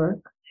things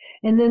work.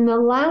 And then the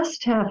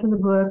last half of the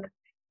book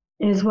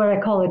is what I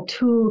call a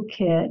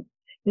toolkit,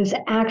 is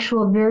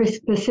actual very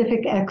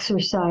specific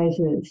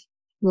exercises,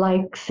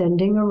 like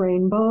sending a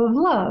rainbow of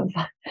love,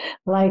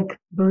 like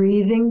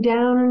breathing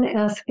down and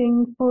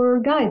asking for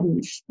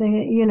guidance.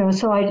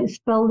 So I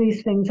spell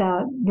these things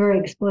out very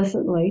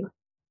explicitly.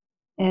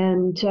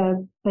 And,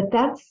 but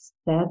that's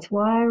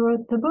why I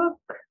wrote the book.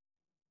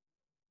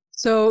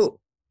 So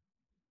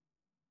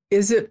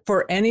is it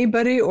for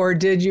anybody, or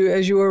did you,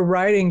 as you were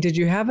writing, did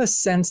you have a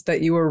sense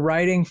that you were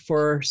writing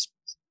for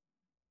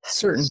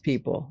certain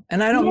people?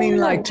 And I don't mean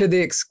like to the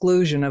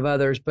exclusion of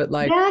others, but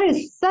like... That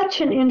is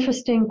such an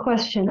interesting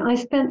question. I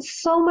spent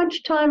so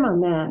much time on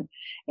that.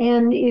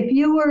 And if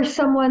you were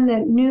someone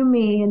that knew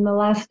me in the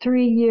last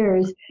 3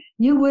 years,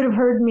 you would have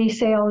heard me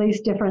say all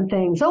these different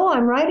things. Oh,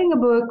 I'm writing a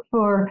book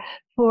for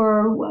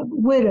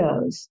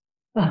widows.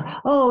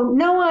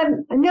 I'm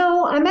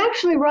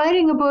actually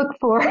writing a book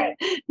for, I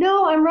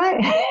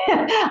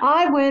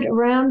went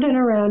around and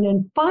around,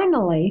 and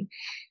finally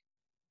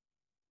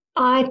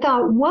I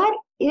thought, what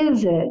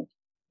is it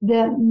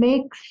that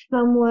makes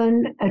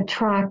someone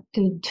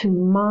attracted to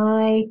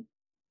my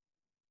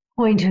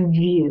point of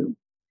view?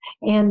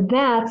 And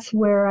that's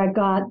where I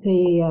got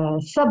the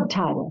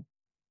subtitle,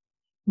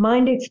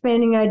 Mind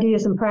Expanding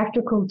Ideas and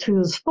Practical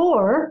Tools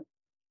for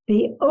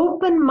the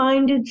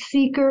Open-Minded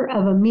Seeker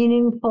of a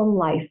Meaningful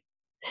Life.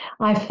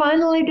 I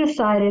finally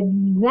decided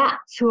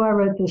that's who I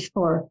wrote this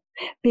for.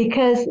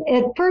 Because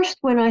at first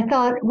when I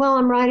thought, well,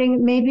 I'm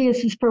writing, maybe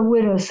this is for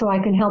widows so I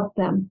can help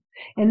them.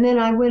 And then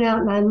I went out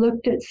and I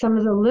looked at some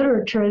of the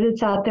literature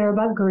that's out there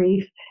about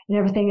grief and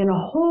everything, and a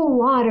whole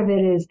lot of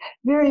it is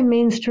very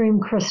mainstream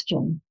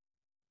Christian.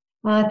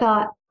 And I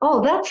thought,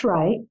 oh, that's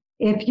right.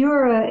 If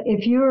you're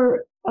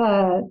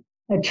a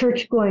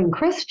church-going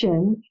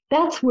Christian,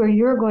 that's where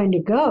you're going to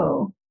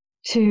go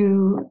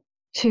to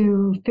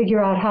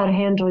figure out how to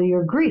handle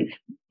your grief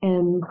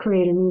and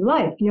create a new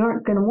life. You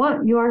aren't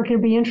going to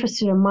be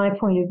interested in my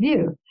point of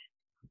view.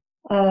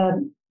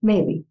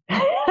 Maybe.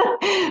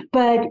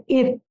 But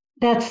if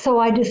that's so,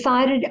 I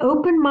decided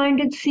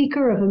open-minded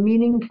seeker of a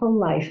meaningful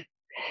life,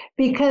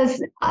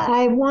 because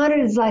I wanted,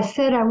 as I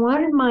said, I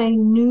wanted my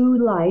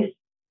new life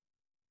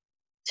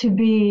to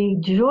be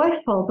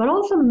joyful, but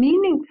also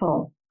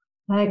meaningful.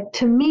 Like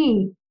to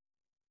me,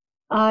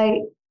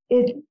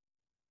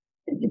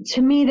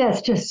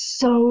 that's just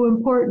so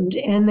important.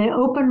 And the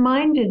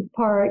open-minded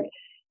part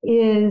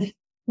is,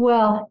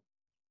 well,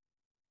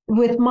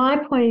 with my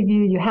point of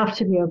view, you have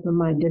to be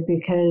open-minded,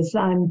 because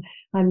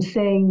I'm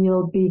saying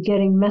you'll be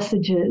getting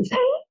messages.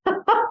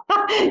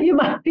 You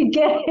might be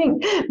getting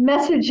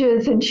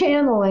messages and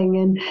channeling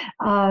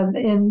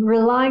and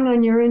relying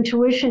on your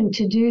intuition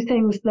to do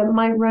things that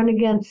might run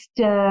against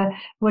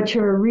what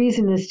your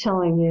reason is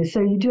telling you. So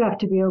you do have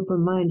to be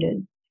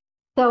open-minded.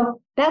 So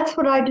that's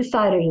what I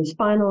decided is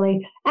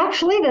finally,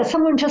 actually, that's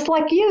someone just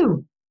like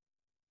you.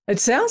 It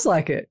sounds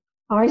like it.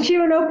 Aren't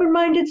you an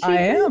open-minded seeker?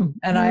 I am.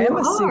 And I am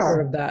a seeker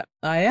of that.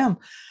 I am.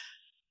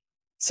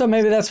 So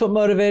maybe that's what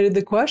motivated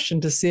the question,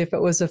 to see if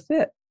it was a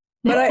fit.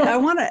 But I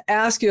want to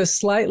ask you a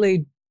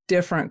slightly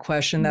different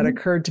question that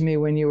occurred to me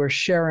when you were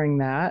sharing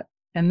that.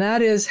 And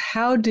that is,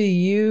 how do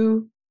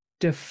you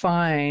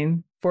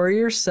define for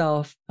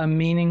yourself a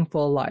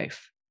meaningful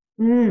life?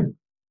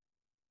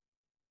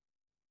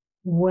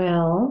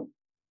 Well,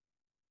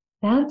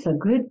 that's a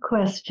good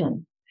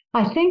question.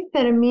 I think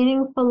that a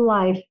meaningful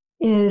life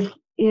is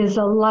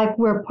a life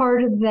where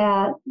part of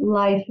that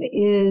life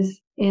is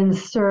in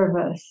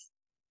service,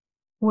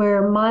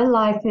 where my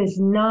life is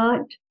not,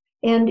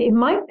 and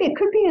it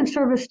could be in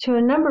service to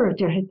a number of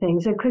different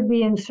things. It could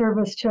be in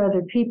service to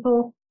other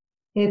people.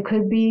 It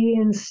could be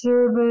in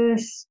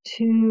service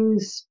to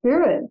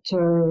spirit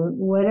or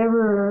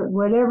whatever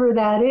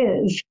that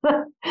is.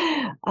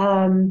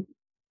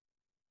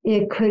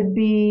 It could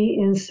be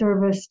in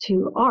service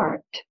to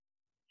art.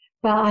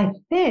 But I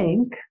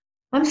think,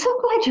 I'm so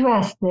glad you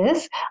asked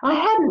this. I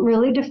hadn't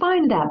really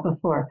defined that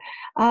before.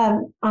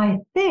 I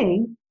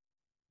think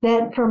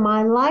that for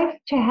my life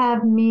to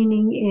have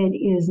meaning, it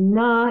is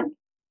not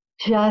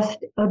just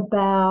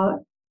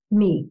about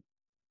me.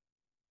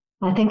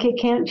 I think it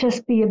can't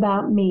just be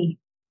about me.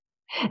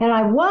 And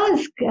I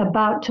was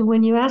about to,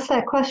 when you asked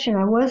that question,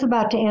 I was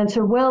about to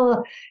answer,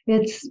 well,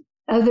 it's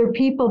other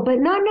people, but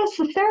not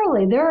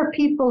necessarily. There are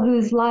people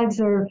whose lives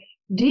are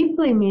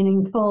deeply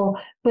meaningful,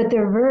 but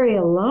they're very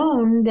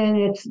alone. Then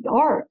it's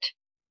art,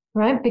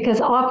 right?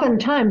 Because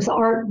oftentimes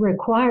art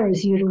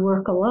requires you to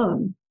work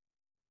alone.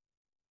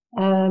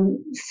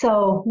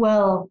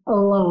 Alone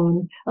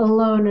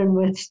and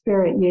with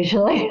spirit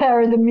usually,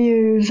 or the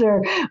muse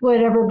or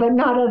whatever, but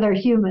not other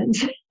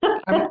humans.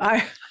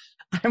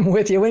 I'm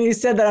with you. When you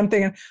said that, I'm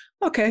thinking,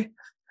 okay,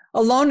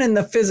 alone in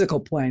the physical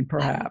plane,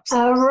 perhaps.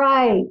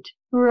 Right.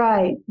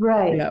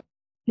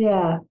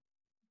 Yep.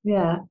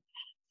 Yeah.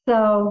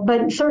 So,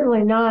 but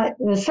certainly not,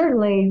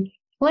 certainly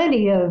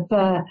plenty of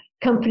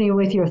company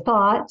with your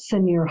thoughts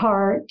and your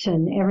heart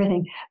and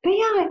everything. But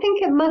yeah, I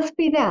think it must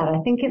be that. I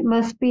think it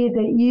must be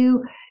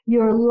that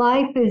your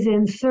life is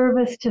in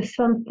service to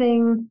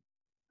something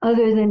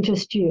other than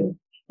just you,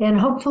 and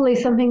hopefully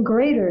something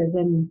greater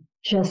than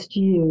just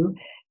you.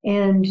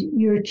 And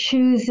you're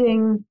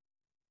choosing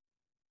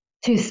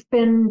to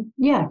spend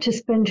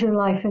your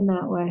life in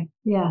that way.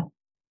 Yeah.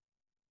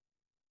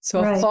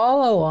 So a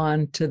follow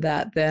on to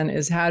that then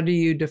is, how do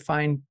you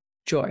define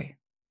joy?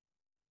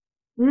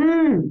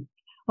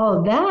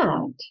 Oh,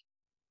 that.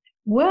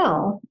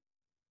 Well,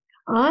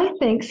 I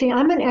think,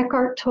 I'm an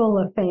Eckhart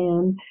Tolle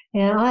fan,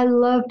 and I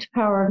loved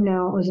Power of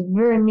Now. It was a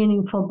very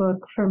meaningful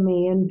book for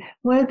me. And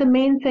one of the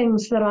main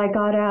things that I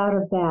got out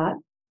of that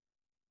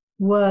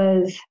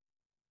was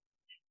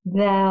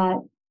that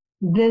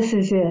this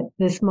is it,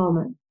 this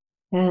moment.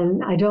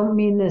 And I don't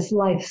mean this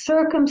life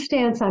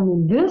circumstance. I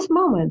mean this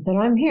moment that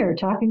I'm here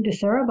talking to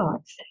Sarah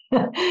Box.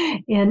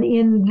 And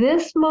in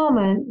this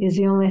moment is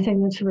the only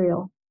thing that's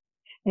real.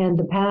 And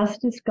the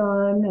past is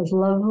gone, as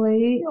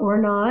lovely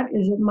or not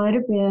as it might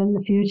have been.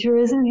 The future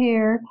isn't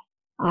here.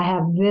 I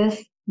have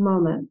this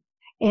moment.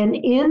 And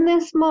in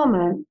this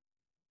moment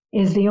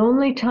is the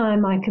only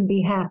time I can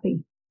be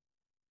happy.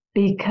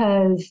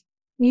 Because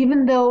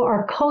even though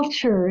our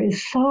culture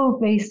is so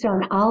based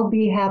on I'll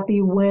be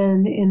happy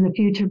when in the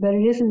future, but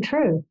it isn't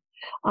true.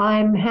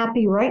 I'm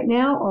happy right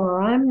now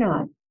or I'm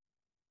not.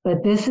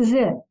 But this is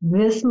it,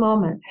 this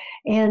moment.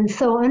 And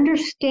so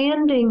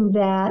understanding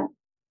that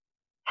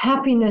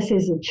happiness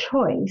is a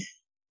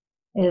choice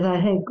is,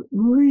 I think,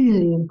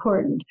 really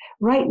important.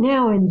 Right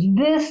now, in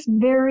this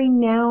very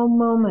now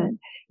moment,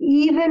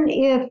 even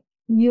if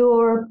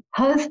your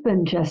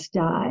husband just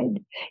died,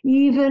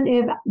 even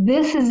if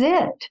this is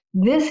it,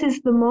 this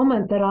is the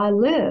moment that I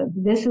live,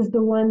 this is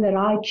the one that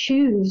I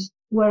choose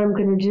what I'm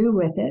going to do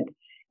with it.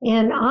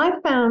 And I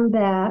found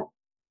that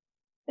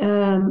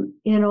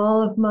in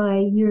all of my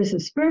years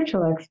of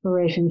spiritual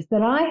explorations,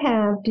 that I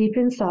have deep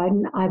inside,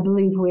 and I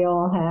believe we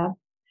all have,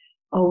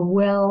 a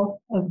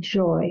well of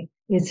joy.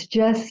 It's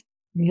just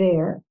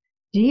there.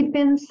 Deep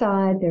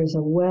inside, there's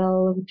a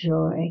well of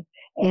joy.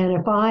 And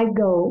if I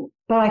go,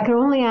 but I can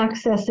only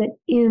access it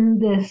in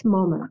this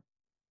moment,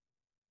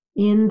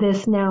 in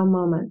this now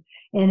moment.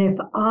 And if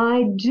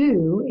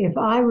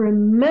I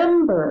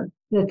remember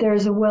that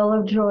there's a well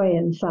of joy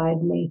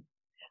inside me,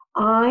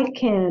 I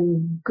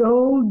can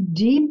go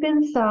deep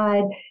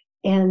inside,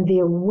 and the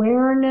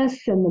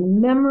awareness and the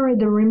memory,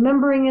 the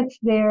remembering it's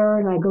there,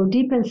 and I go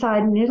deep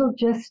inside and it'll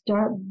just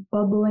start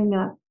bubbling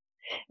up.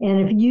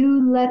 And if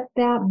you let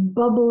that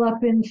bubble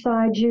up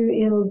inside you,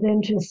 it'll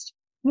then just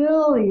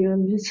fill you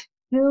and just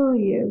fill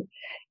you.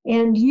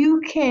 And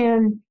you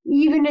can,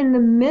 even in the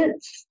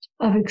midst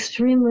of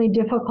extremely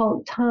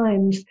difficult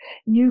times,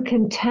 you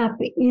can tap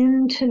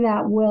into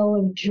that well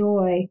of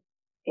joy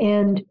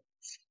and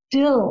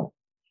still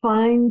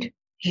find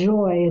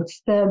joy.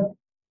 It's the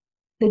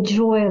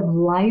joy of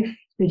life,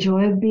 the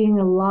joy of being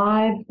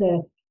alive.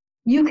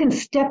 You can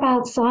step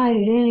outside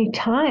at any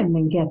time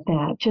and get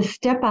that. Just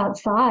step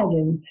outside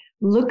and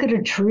look at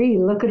a tree,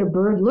 look at a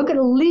bird, look at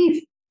a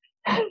leaf,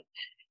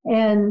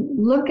 and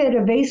look at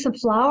a vase of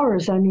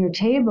flowers on your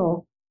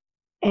table,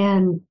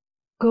 and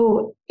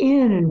go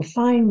in and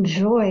find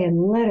joy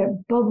and let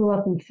it bubble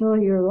up and fill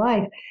your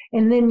life.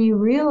 And then you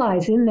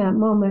realize in that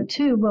moment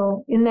too,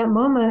 well, in that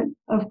moment,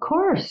 of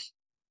course,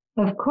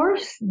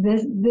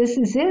 this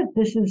is it.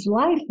 This is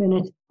life, and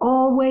it's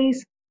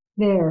always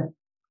there,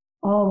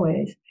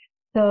 always.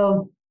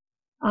 So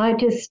I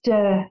just,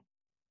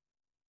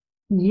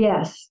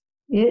 yes,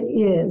 it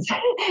is.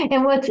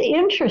 And what's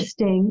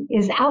interesting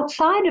is,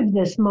 outside of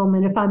this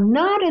moment, if I'm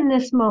not in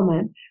this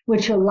moment,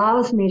 which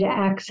allows me to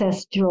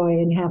access joy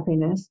and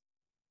happiness,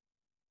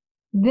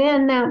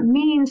 then that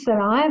means that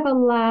I've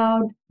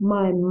allowed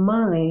my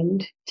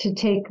mind to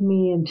take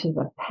me into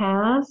the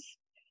past,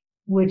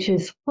 which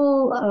is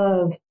full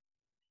of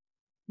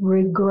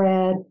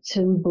regret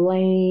and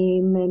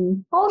blame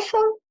and also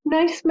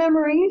nice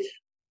memories,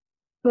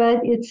 but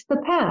it's the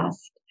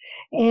past.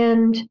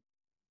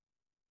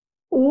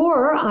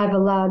 Or I've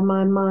allowed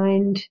my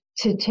mind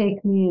to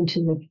take me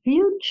into the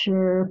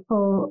future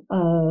full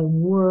of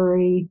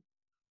worry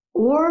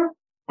or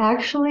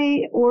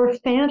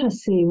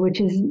fantasy, which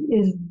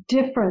is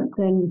different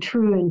than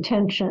true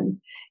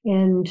intention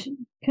and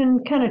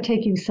can kind of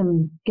get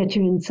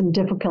you in some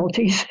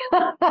difficulties.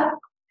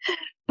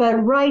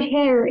 But right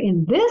here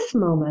in this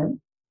moment,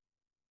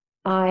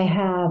 I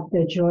have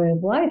the joy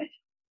of life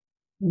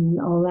and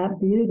all that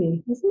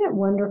beauty. Isn't it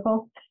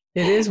wonderful?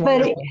 It is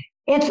wonderful. But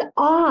it's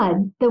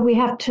odd that we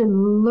have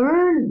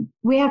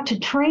to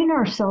train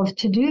ourselves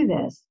to do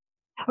this.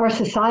 Our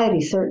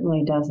society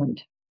certainly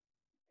doesn't.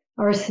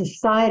 Our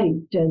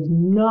society does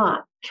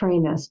not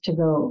train us to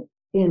go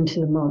into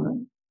the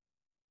moment.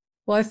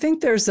 Well, I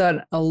think there's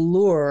an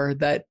allure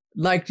that,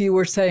 like you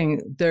were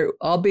saying,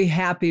 I'll be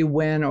happy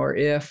when or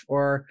if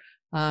or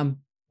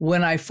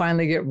when I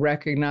finally get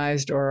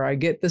recognized or I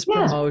get this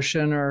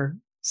promotion or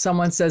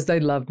someone says they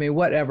love me,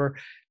 whatever.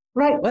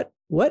 Right.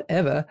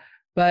 Whatever.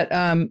 But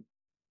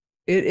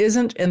it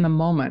isn't in the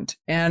moment.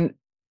 And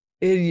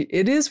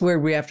it is where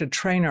we have to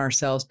train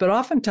ourselves. But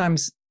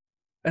oftentimes,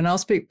 and I'll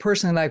speak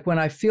personally, like when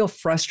I feel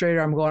frustrated,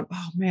 I'm going,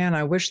 oh man,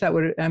 I wish that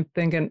would, I'm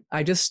thinking,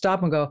 I just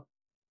stop and go,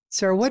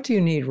 Sarah, what do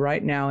you need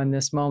right now in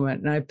this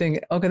moment? And I think,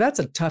 okay, that's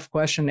a tough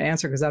question to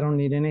answer because I don't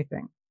need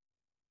anything.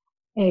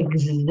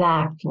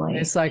 Exactly.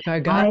 It's like,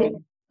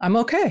 I'm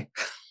okay.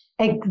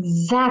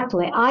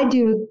 Exactly. I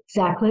do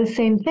exactly the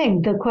same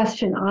thing. The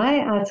question I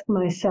ask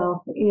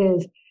myself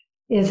is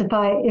if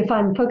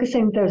I'm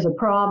focusing, there's a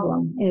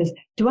problem,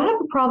 do I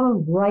have a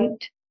problem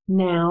right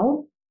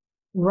now?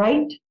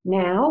 Right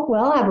now?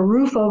 Well, I have a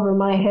roof over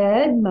my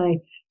head. My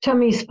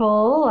tummy's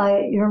full.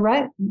 You're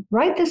right.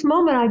 Right this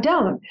moment, I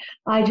don't.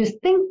 I just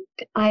think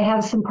I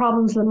have some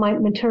problems that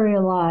might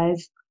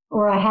materialize,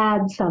 or I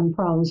had some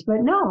problems, but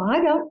no,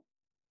 I don't.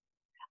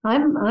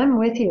 I'm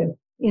with you.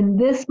 In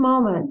this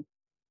moment,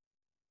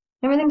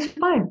 everything's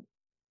fine.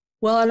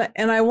 Well,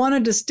 and I want to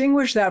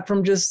distinguish that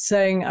from just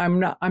saying I'm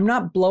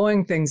not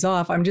blowing things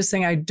off. I'm just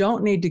saying I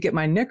don't need to get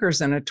my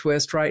knickers in a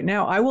twist right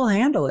now. I will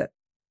handle it.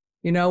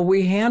 You know,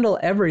 we handle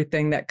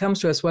everything that comes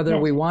to us, whether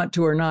we want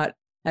to or not.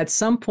 At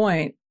some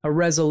point, a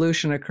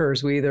resolution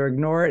occurs. We either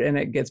ignore it and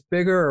it gets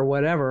bigger or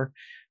whatever,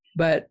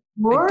 but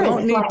I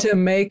don't need to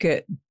make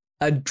it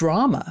a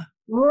drama.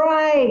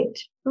 Right.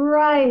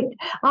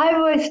 I've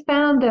always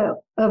found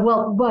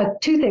that,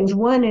 two things.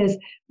 One is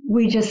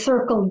we just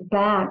circled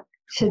back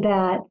to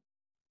that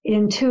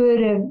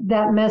intuitive,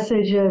 that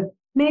message of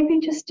maybe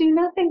just do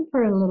nothing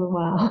for a little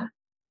while.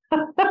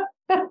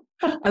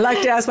 I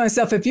like to ask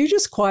myself, if you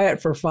just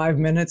quiet for 5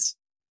 minutes,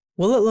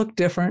 will it look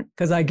different?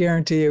 Because I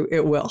guarantee you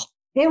it will.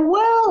 It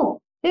will.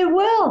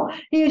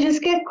 You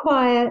just get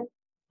quiet.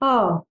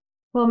 Oh,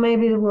 well,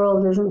 maybe the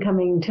world isn't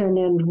coming to an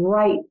end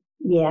right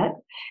yet.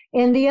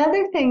 And the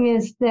other thing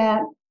is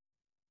that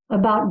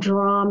about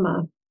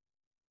drama,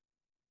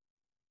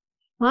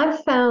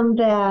 I've found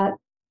that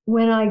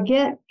when I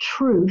get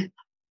truth,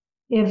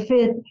 if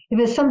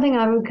it's something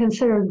I would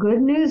consider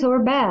good news or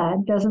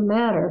bad, doesn't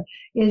matter,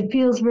 it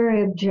feels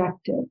very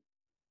objective.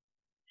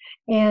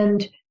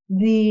 And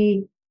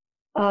the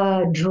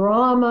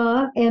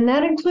drama, and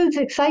that includes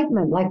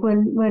excitement, like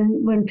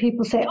when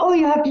people say, oh,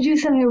 you have to do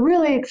something that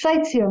really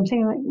excites you, I'm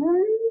saying like,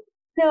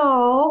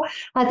 no,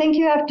 I think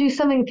you have to do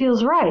something that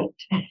feels right.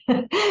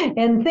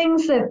 And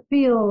things that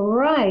feel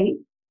right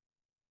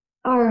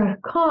are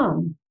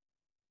calm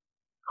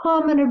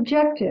and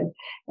objective.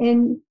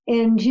 And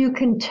you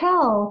can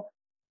tell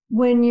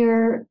when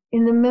you're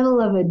in the middle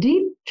of a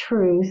deep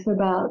truth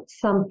about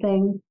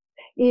something,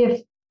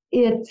 if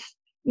it's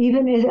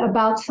even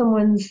about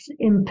someone's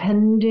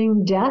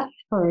impending death,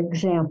 for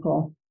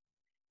example,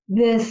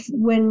 this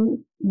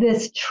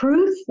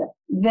truth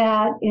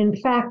that in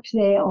fact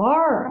they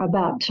are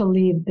about to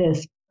leave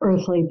this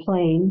earthly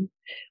plane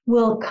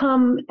will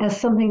come as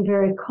something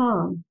very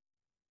calm.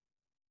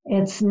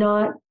 It's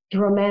not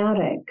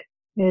dramatic.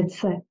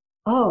 It's like,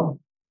 oh,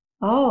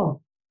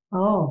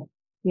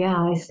 yeah,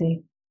 I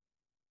see.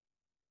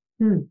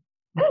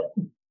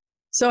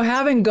 So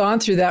having gone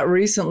through that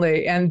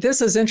recently, and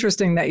this is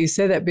interesting that you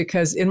say that,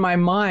 because in my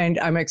mind,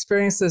 I'm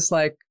experiencing this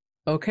like,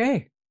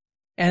 okay.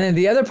 And then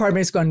the other part of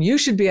me is going, you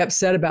should be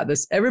upset about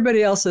this.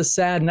 Everybody else is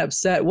sad and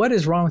upset. What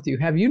is wrong with you?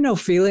 Have you no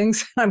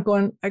feelings? I'm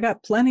going, I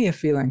got plenty of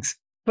feelings,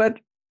 but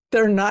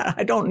they're not,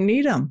 I don't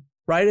need them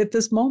right at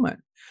this moment.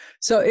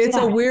 So it's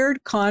a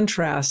weird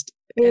contrast.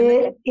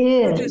 It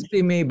is. It could just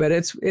be me, but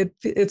it's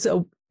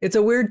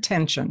a weird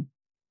tension.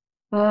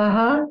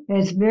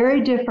 It's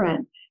very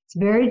different. It's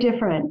very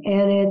different.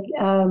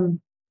 And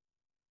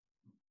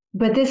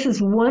but this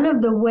is one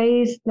of the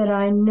ways that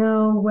I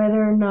know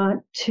whether or not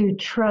to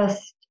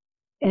trust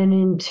an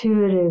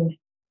intuitive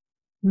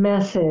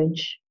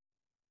message.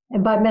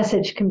 And by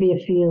message can be a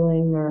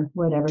feeling or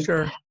whatever.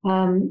 Sure.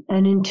 An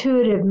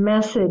intuitive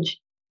message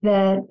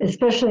that,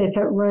 especially if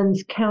it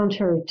runs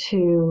counter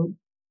to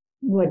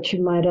what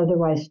you might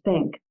otherwise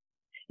think,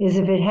 is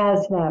if it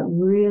has that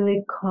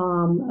really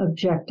calm,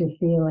 objective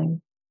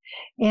feeling.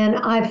 And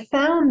I've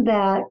found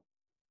that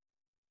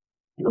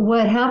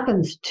what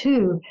happens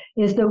too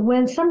is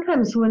that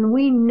sometimes when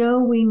we know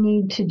we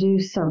need to do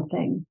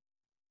something,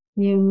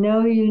 you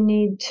know you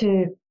need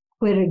to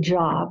quit a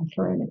job,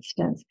 for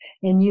instance,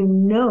 and you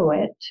know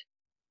it,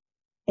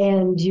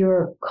 and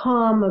your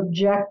calm,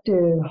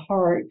 objective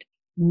heart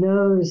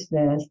knows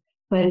this,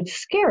 but it's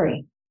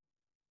scary.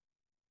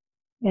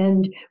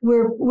 And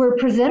we're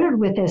presented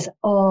with this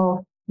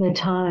all the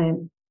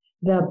time.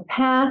 The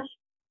path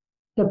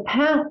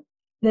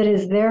that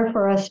is there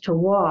for us to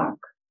walk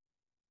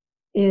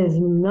is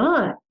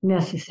not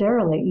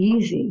necessarily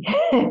easy.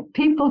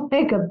 People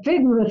make a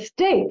big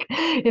mistake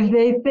if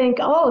they think,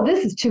 oh,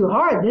 this is too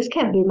hard. This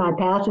can't be my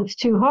path. It's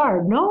too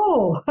hard.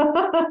 No.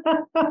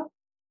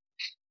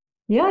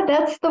 Yeah,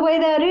 that's the way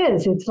that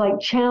is. It's like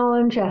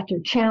challenge after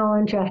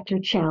challenge after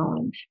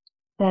challenge.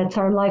 That's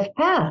our life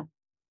path.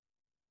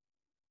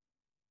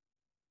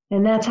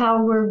 And that's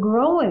how we're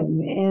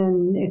growing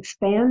and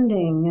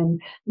expanding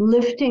and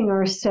lifting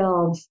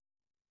ourselves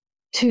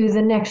to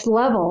the next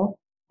level.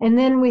 And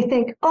then we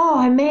think, oh,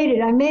 I made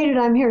it,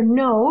 I'm here.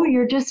 No,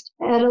 you're just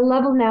at a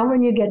level now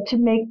when you get to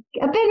make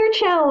a bigger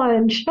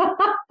challenge.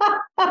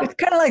 It's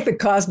kind of like the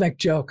cosmic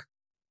joke.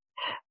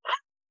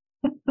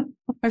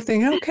 I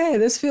think, okay,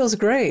 this feels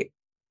great.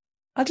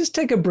 I'll just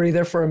take a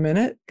breather for a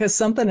minute because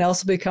something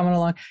else will be coming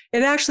along.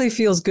 It actually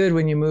feels good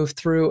when you move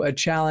through a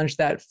challenge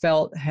that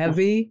felt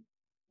heavy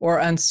or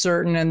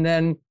uncertain, and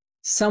then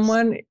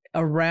someone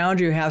around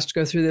you has to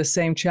go through the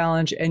same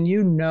challenge, and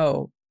you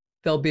know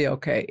they'll be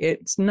okay.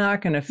 It's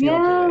not going to feel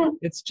great.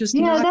 It's just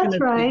not going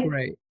to be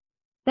great.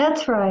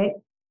 That's right.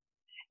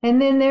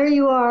 And then there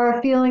you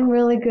are feeling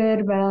really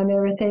good about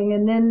everything.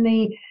 And then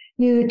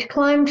you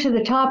climb to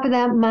the top of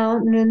that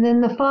mountain, and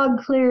then the fog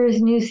clears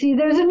and you see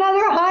there's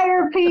another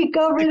higher peak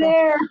over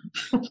there.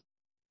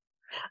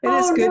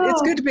 It's good. No.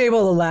 It's good to be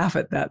able to laugh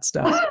at that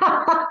stuff.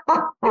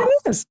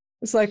 It is.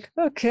 It's like,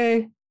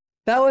 okay,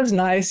 that was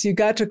nice. You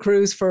got to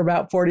cruise for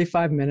about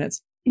 45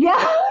 minutes.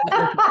 Yeah.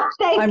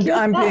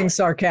 I'm being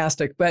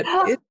sarcastic, but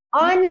I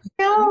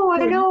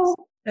know.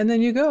 And then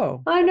you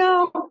go. I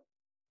know.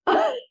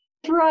 That's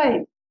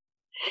right.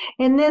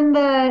 And then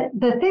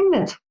the thing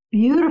that's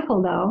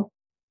beautiful though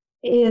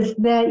is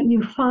that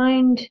you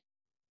find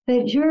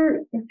that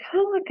you're kind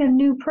of like a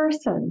new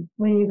person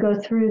when you go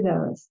through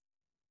those.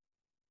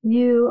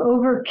 You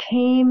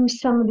overcame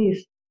some of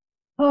these.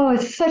 Oh,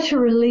 it's such a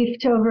relief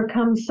to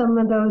overcome some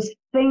of those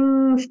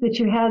things that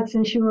you had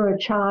since you were a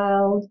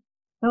child.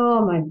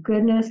 Oh my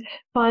goodness.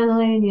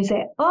 Finally, and you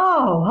say,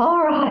 oh,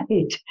 all right.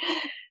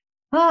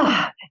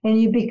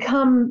 And you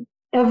become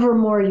ever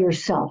more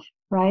yourself,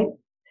 right?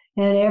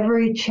 And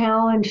every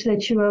challenge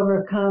that you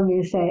overcome,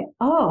 you say,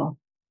 oh,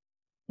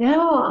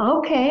 now,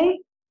 okay,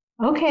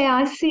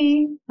 I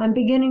see. I'm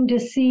beginning to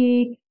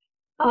see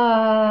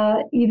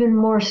even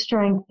more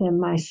strength in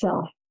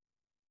myself.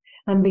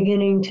 I'm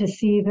beginning to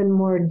see even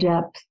more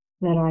depth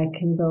that I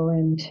can go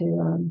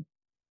into.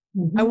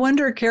 I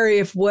wonder, Carrie,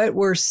 if what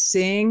we're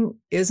seeing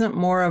isn't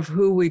more of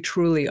who we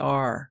truly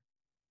are.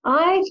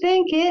 I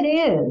think it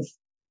is.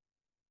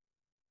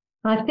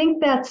 I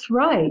think that's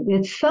right.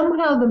 It's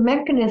somehow the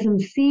mechanism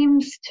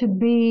seems to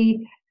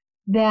be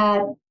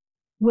that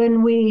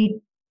when we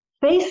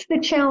face the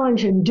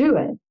challenge and do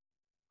it,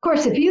 of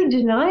course, if you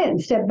deny it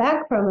and step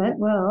back from it,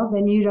 well,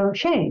 then you don't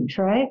change,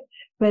 right?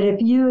 But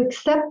if you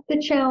accept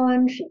the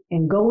challenge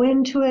and go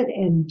into it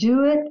and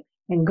do it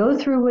and go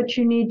through what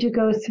you need to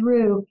go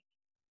through,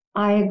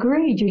 I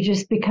agree. You're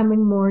just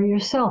becoming more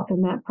yourself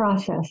in that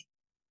process.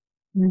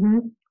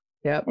 Mm-hmm.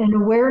 Yep. An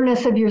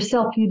awareness of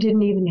yourself you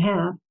didn't even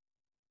have.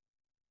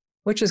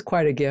 Which is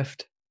quite a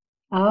gift.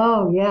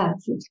 Oh,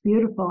 yes. It's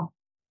beautiful.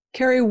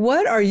 Carrie,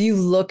 what are you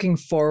looking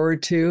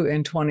forward to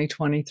in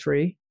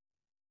 2023?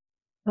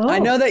 Oh. I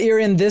know that you're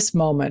in this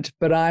moment,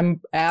 but I'm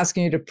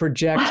asking you to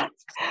project.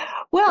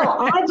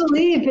 Well, I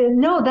believe in,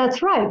 no,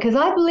 that's right. Because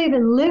I believe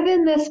in live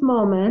in this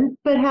moment,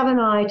 but have an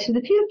eye to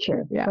the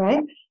future,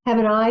 right? Have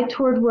an eye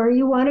toward where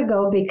you want to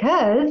go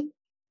because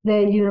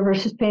the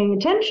universe is paying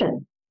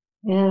attention.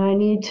 And I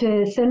need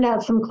to send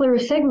out some clear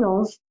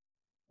signals.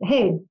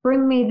 Hey,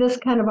 bring me this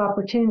kind of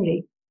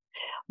opportunity.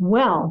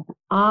 Well,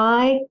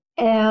 I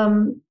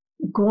am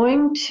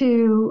going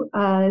to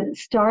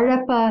start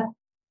up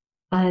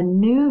a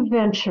new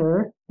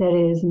venture that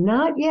is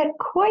not yet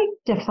quite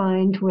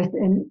defined with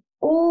an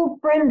old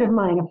friend of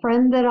mine, a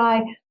friend that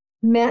I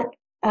met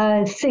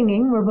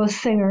singing. We're both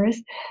singers,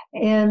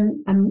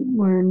 and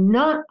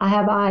I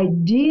have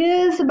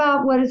ideas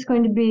about what it's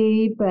going to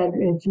be, but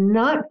it's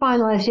not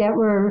finalized yet.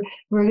 We're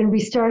going to be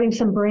starting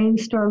some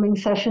brainstorming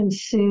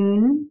sessions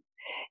soon.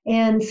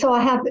 And so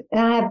I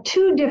have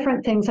two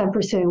different things I'm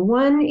pursuing.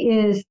 One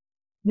is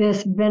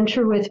this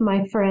venture with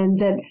my friend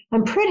that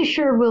I'm pretty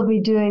sure we'll be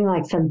doing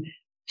like some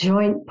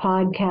joint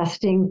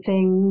podcasting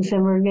things,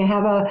 and we're going to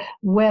have a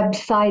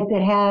website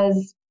that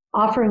has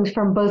offerings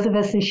from both of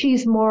us, and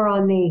she's more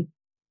on the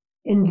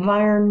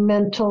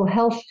environmental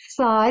health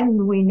side,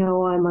 and we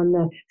know I'm on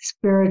the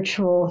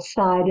spiritual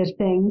side of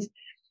things.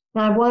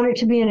 And I want it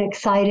to be an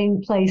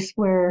exciting place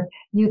where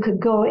you could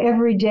go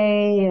every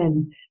day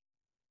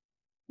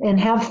and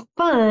have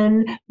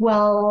fun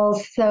while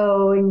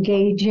also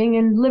engaging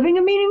and living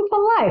a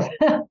meaningful life.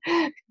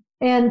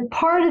 And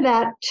part of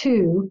that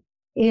too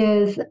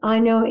is I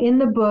know in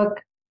the book,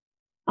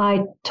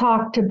 I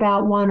talked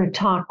about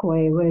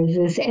Wanataqwe, was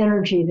this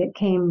energy that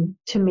came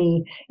to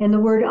me. And the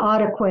word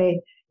Otakwe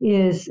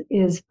is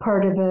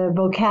part of a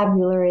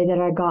vocabulary that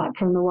I got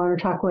from the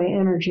Wanataqwe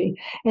energy.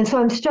 And so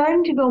I'm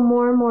starting to go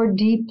more and more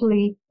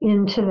deeply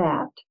into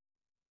that.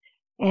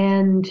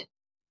 And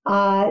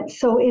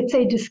so it's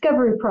a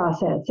discovery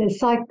process.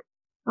 It's like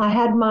I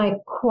had my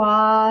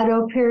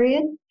Quado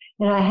period,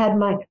 and I had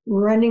my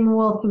Running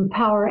Wolf and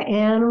Power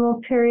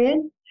Animal period.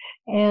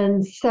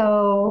 And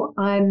so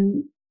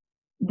I'm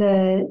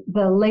the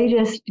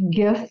latest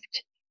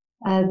gift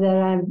that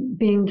I'm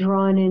being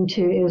drawn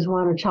into is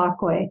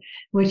Wanataqwe,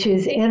 which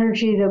is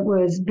energy that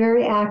was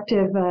very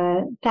active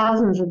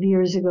thousands of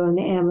years ago in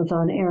the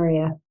Amazon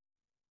area,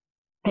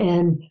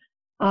 and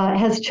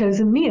has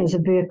chosen me as a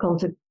vehicle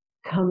to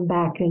come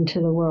back into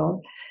the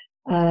world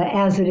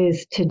as it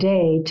is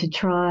today, to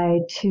try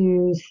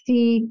to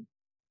see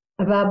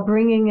about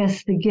bringing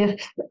us the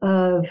gifts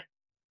of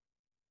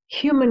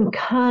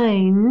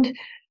humankind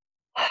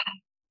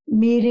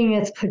meeting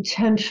its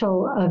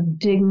potential of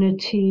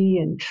dignity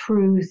and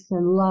truth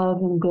and love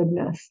and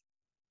goodness.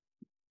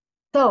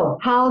 So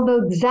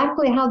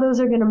exactly how those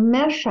are going to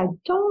mesh, I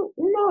don't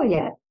know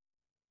yet.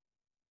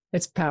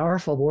 It's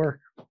powerful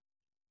work.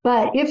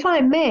 But if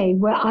I may,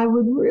 what I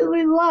would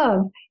really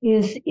love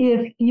is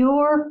if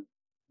your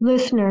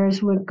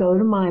listeners would go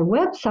to my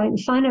website and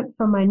sign up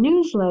for my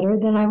newsletter,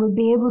 then I would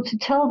be able to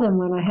tell them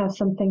when I have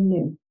something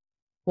new.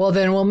 Well,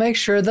 then we'll make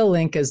sure the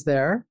link is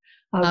there.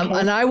 Okay.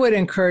 And I would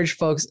encourage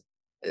folks,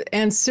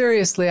 and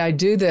seriously, I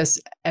do this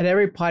at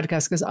every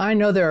podcast because I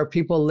know there are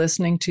people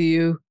listening to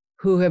you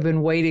who have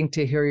been waiting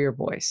to hear your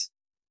voice,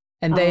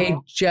 and they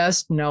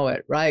just know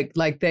it, right?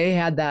 Like they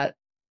had that,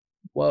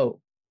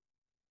 whoa,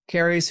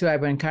 Carrie's who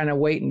I've been kind of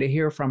waiting to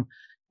hear from.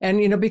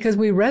 And, because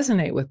we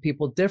resonate with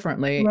people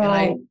differently.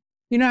 Right.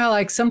 And how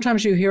like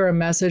sometimes you hear a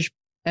message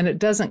and it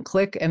doesn't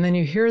click, and then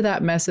you hear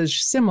that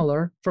message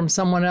similar from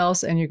someone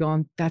else and you're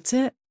going, that's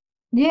it.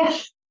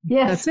 Yes.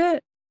 That's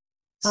it.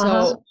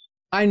 So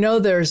I know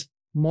there's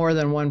more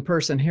than one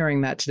person hearing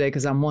that today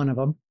because I'm one of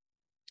them.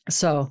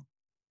 So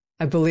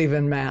I believe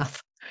in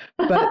math,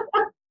 but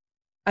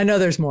I know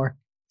there's more.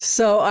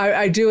 So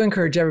I do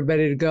encourage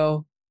everybody to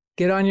go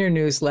get on your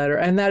newsletter,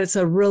 and that it's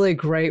a really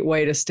great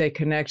way to stay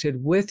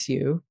connected with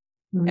you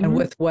and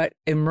with what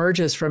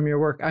emerges from your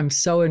work. I'm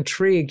so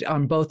intrigued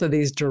on both of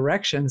these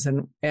directions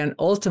and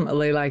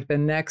ultimately like the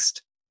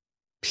next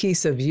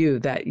piece of you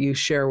that you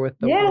share with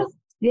the world.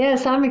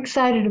 Yes, I'm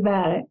excited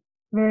about it.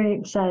 Very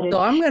excited. So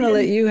I'm going to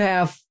let you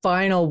have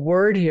final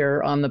word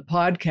here on the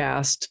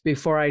podcast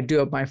before I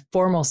do my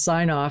formal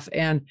sign off.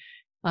 And,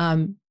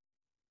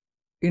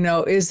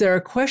 is there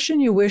a question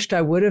you wished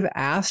I would have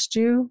asked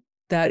you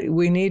that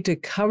we need to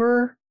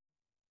cover?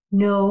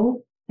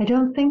 No, I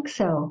don't think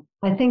so.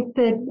 I think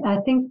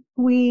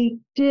we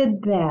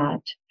did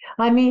that.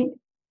 I mean,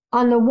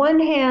 on the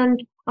one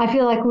hand, I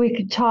feel like we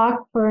could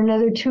talk for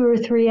another 2 or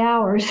 3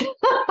 hours.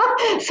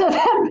 So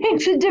that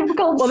makes it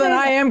difficult. Well, then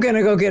I am going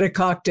to go get a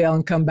cocktail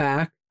and come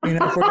back.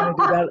 If we're going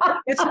to do that,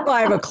 it's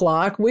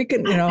 5:00. We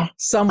can,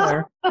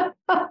 somewhere.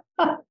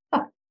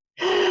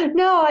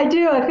 No, I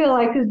do. I feel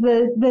like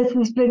this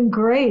has been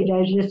great. I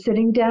was just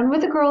sitting down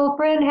with a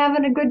girlfriend,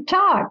 having a good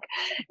talk.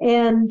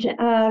 And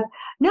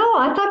no,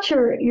 I thought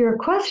your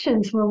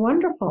questions were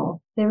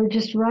wonderful. They were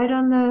just right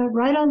on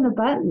the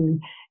button.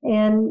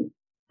 And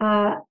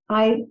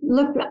I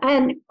look,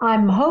 and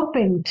I'm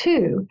hoping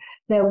too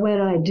that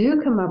when I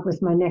do come up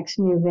with my next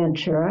new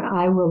venture,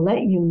 I will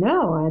let you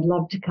know. I'd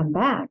love to come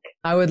back.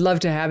 I would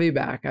love to have you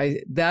back.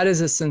 That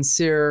is a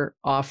sincere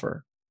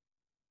offer.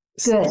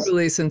 Good.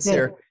 Truly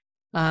sincere.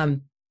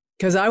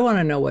 Because I want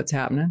to know what's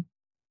happening.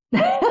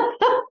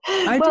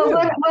 I do.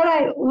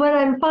 What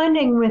I'm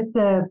finding with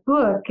the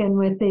book and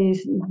with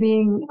these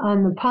being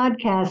on the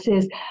podcast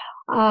is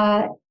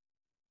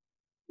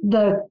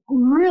the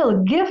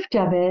real gift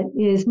of it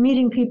is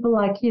meeting people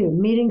like you,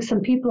 meeting some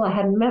people I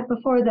hadn't met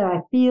before that I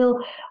feel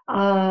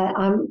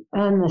I'm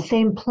on the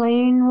same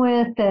plane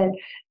with, that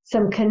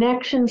some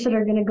connections that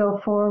are going to go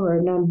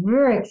forward. And I'm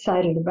very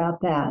excited about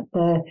that.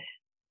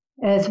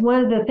 As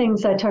one of the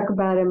things I talk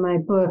about in my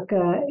book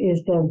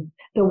is the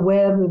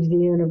web of the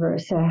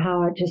universe,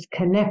 how it just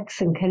connects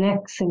and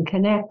connects and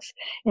connects.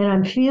 And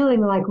I'm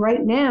feeling like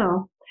right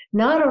now,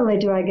 not only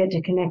do I get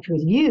to connect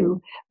with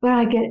you, but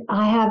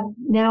I have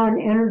now an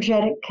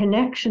energetic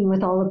connection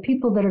with all the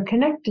people that are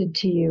connected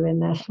to you in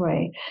this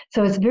way.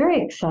 So it's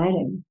very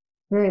exciting.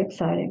 Very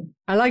exciting.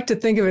 I like to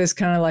think of it as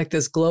kind of like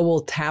this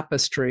global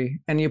tapestry,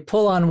 and you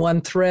pull on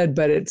one thread,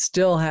 but it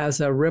still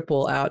has a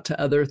ripple out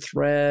to other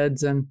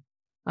threads. And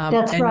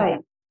that's right.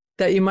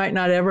 That you might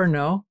not ever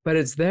know, but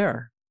it's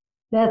there.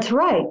 That's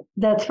right.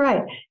 That's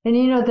right. And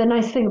the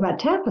nice thing about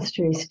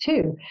tapestries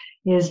too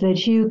is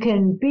that you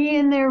can be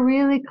in there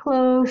really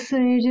close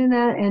and you do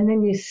that, and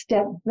then you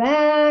step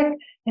back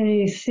and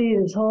you see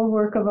this whole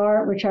work of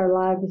art, which our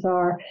lives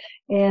are,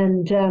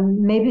 and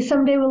maybe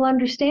someday we'll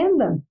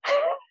understand them.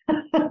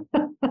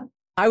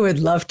 I would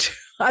love to.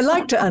 I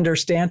like to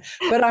understand,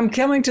 but I'm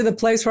coming to the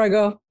place where I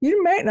go,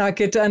 you might not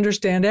get to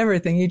understand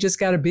everything. You just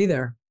got to be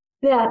there.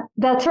 Yeah,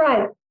 that's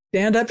right.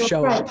 Stand up,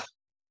 show up.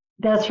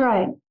 That's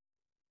right.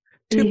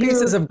 Two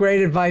pieces of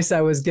great advice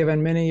I was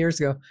given many years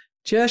ago.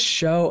 Just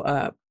show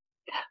up.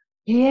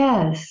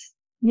 Yes,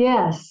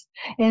 yes.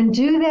 And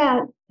do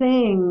that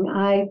thing.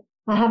 I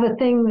have a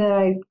thing that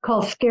I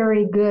call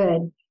scary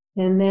good.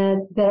 And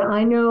that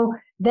I know,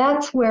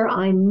 that's where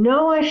I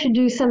know I should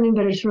do something,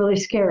 but it's really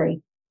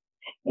scary.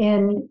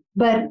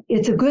 But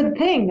it's a good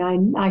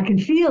thing. I can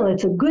feel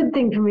it's a good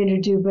thing for me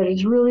to do, but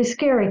it's really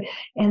scary.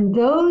 And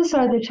those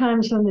are the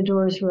times when the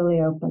doors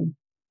really open.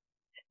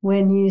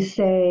 When you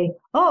say,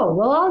 oh,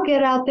 well, I'll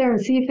get out there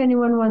and see if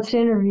anyone wants to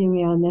interview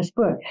me on this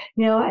book.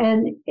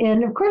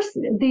 And of course,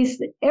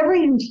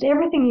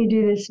 everything you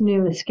do that's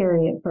new is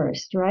scary at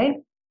first, right?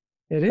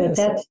 It is.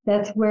 But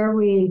that's where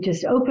we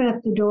just open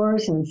up the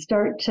doors and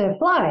start to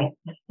fly.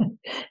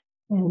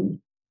 And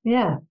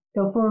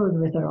go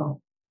forward with it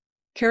all.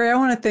 Carrie, I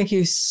want to thank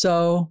you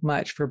so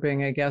much for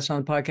being a guest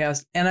on the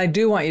podcast. And I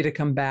do want you to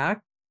come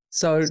back.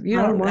 So you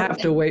don't have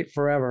to wait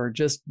forever.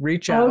 Just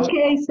reach out.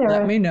 Okay, Sarah.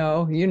 Let me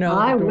know. The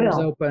door's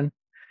open.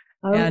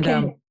 Okay.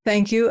 And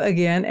thank you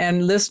again.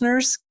 And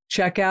listeners,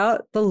 check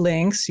out the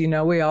links.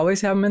 We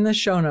always have them in the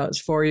show notes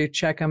for you.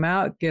 Check them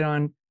out. Get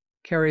on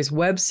Carrie's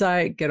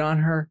website. Get on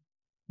her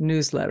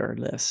newsletter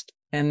list.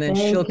 And then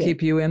she'll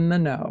keep you in the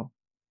know.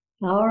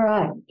 All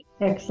right.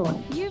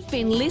 Excellent. You've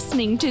been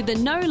listening to the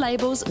No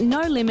Labels,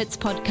 No Limits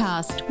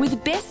podcast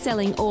with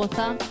best-selling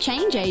author,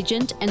 change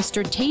agent, and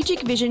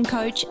strategic vision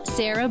coach,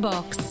 Sarah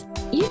Box.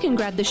 You can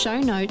grab the show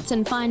notes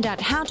and find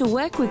out how to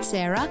work with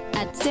Sarah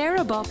at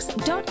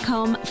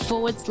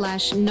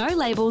sarahbox.com/No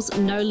Labels,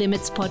 No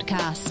Limits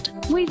podcast.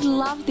 We'd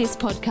love this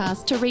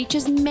podcast to reach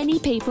as many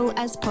people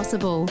as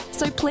possible.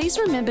 So please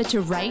remember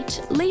to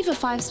rate, leave a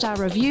 5-star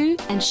review,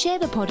 and share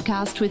the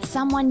podcast with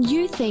someone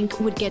you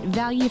think would get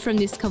value from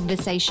this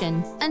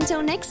conversation.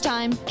 Until next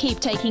time, keep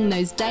taking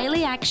those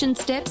daily action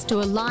steps to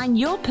align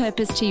your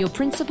purpose to your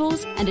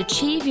principles and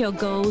achieve your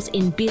goals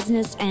in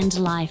business and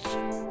life.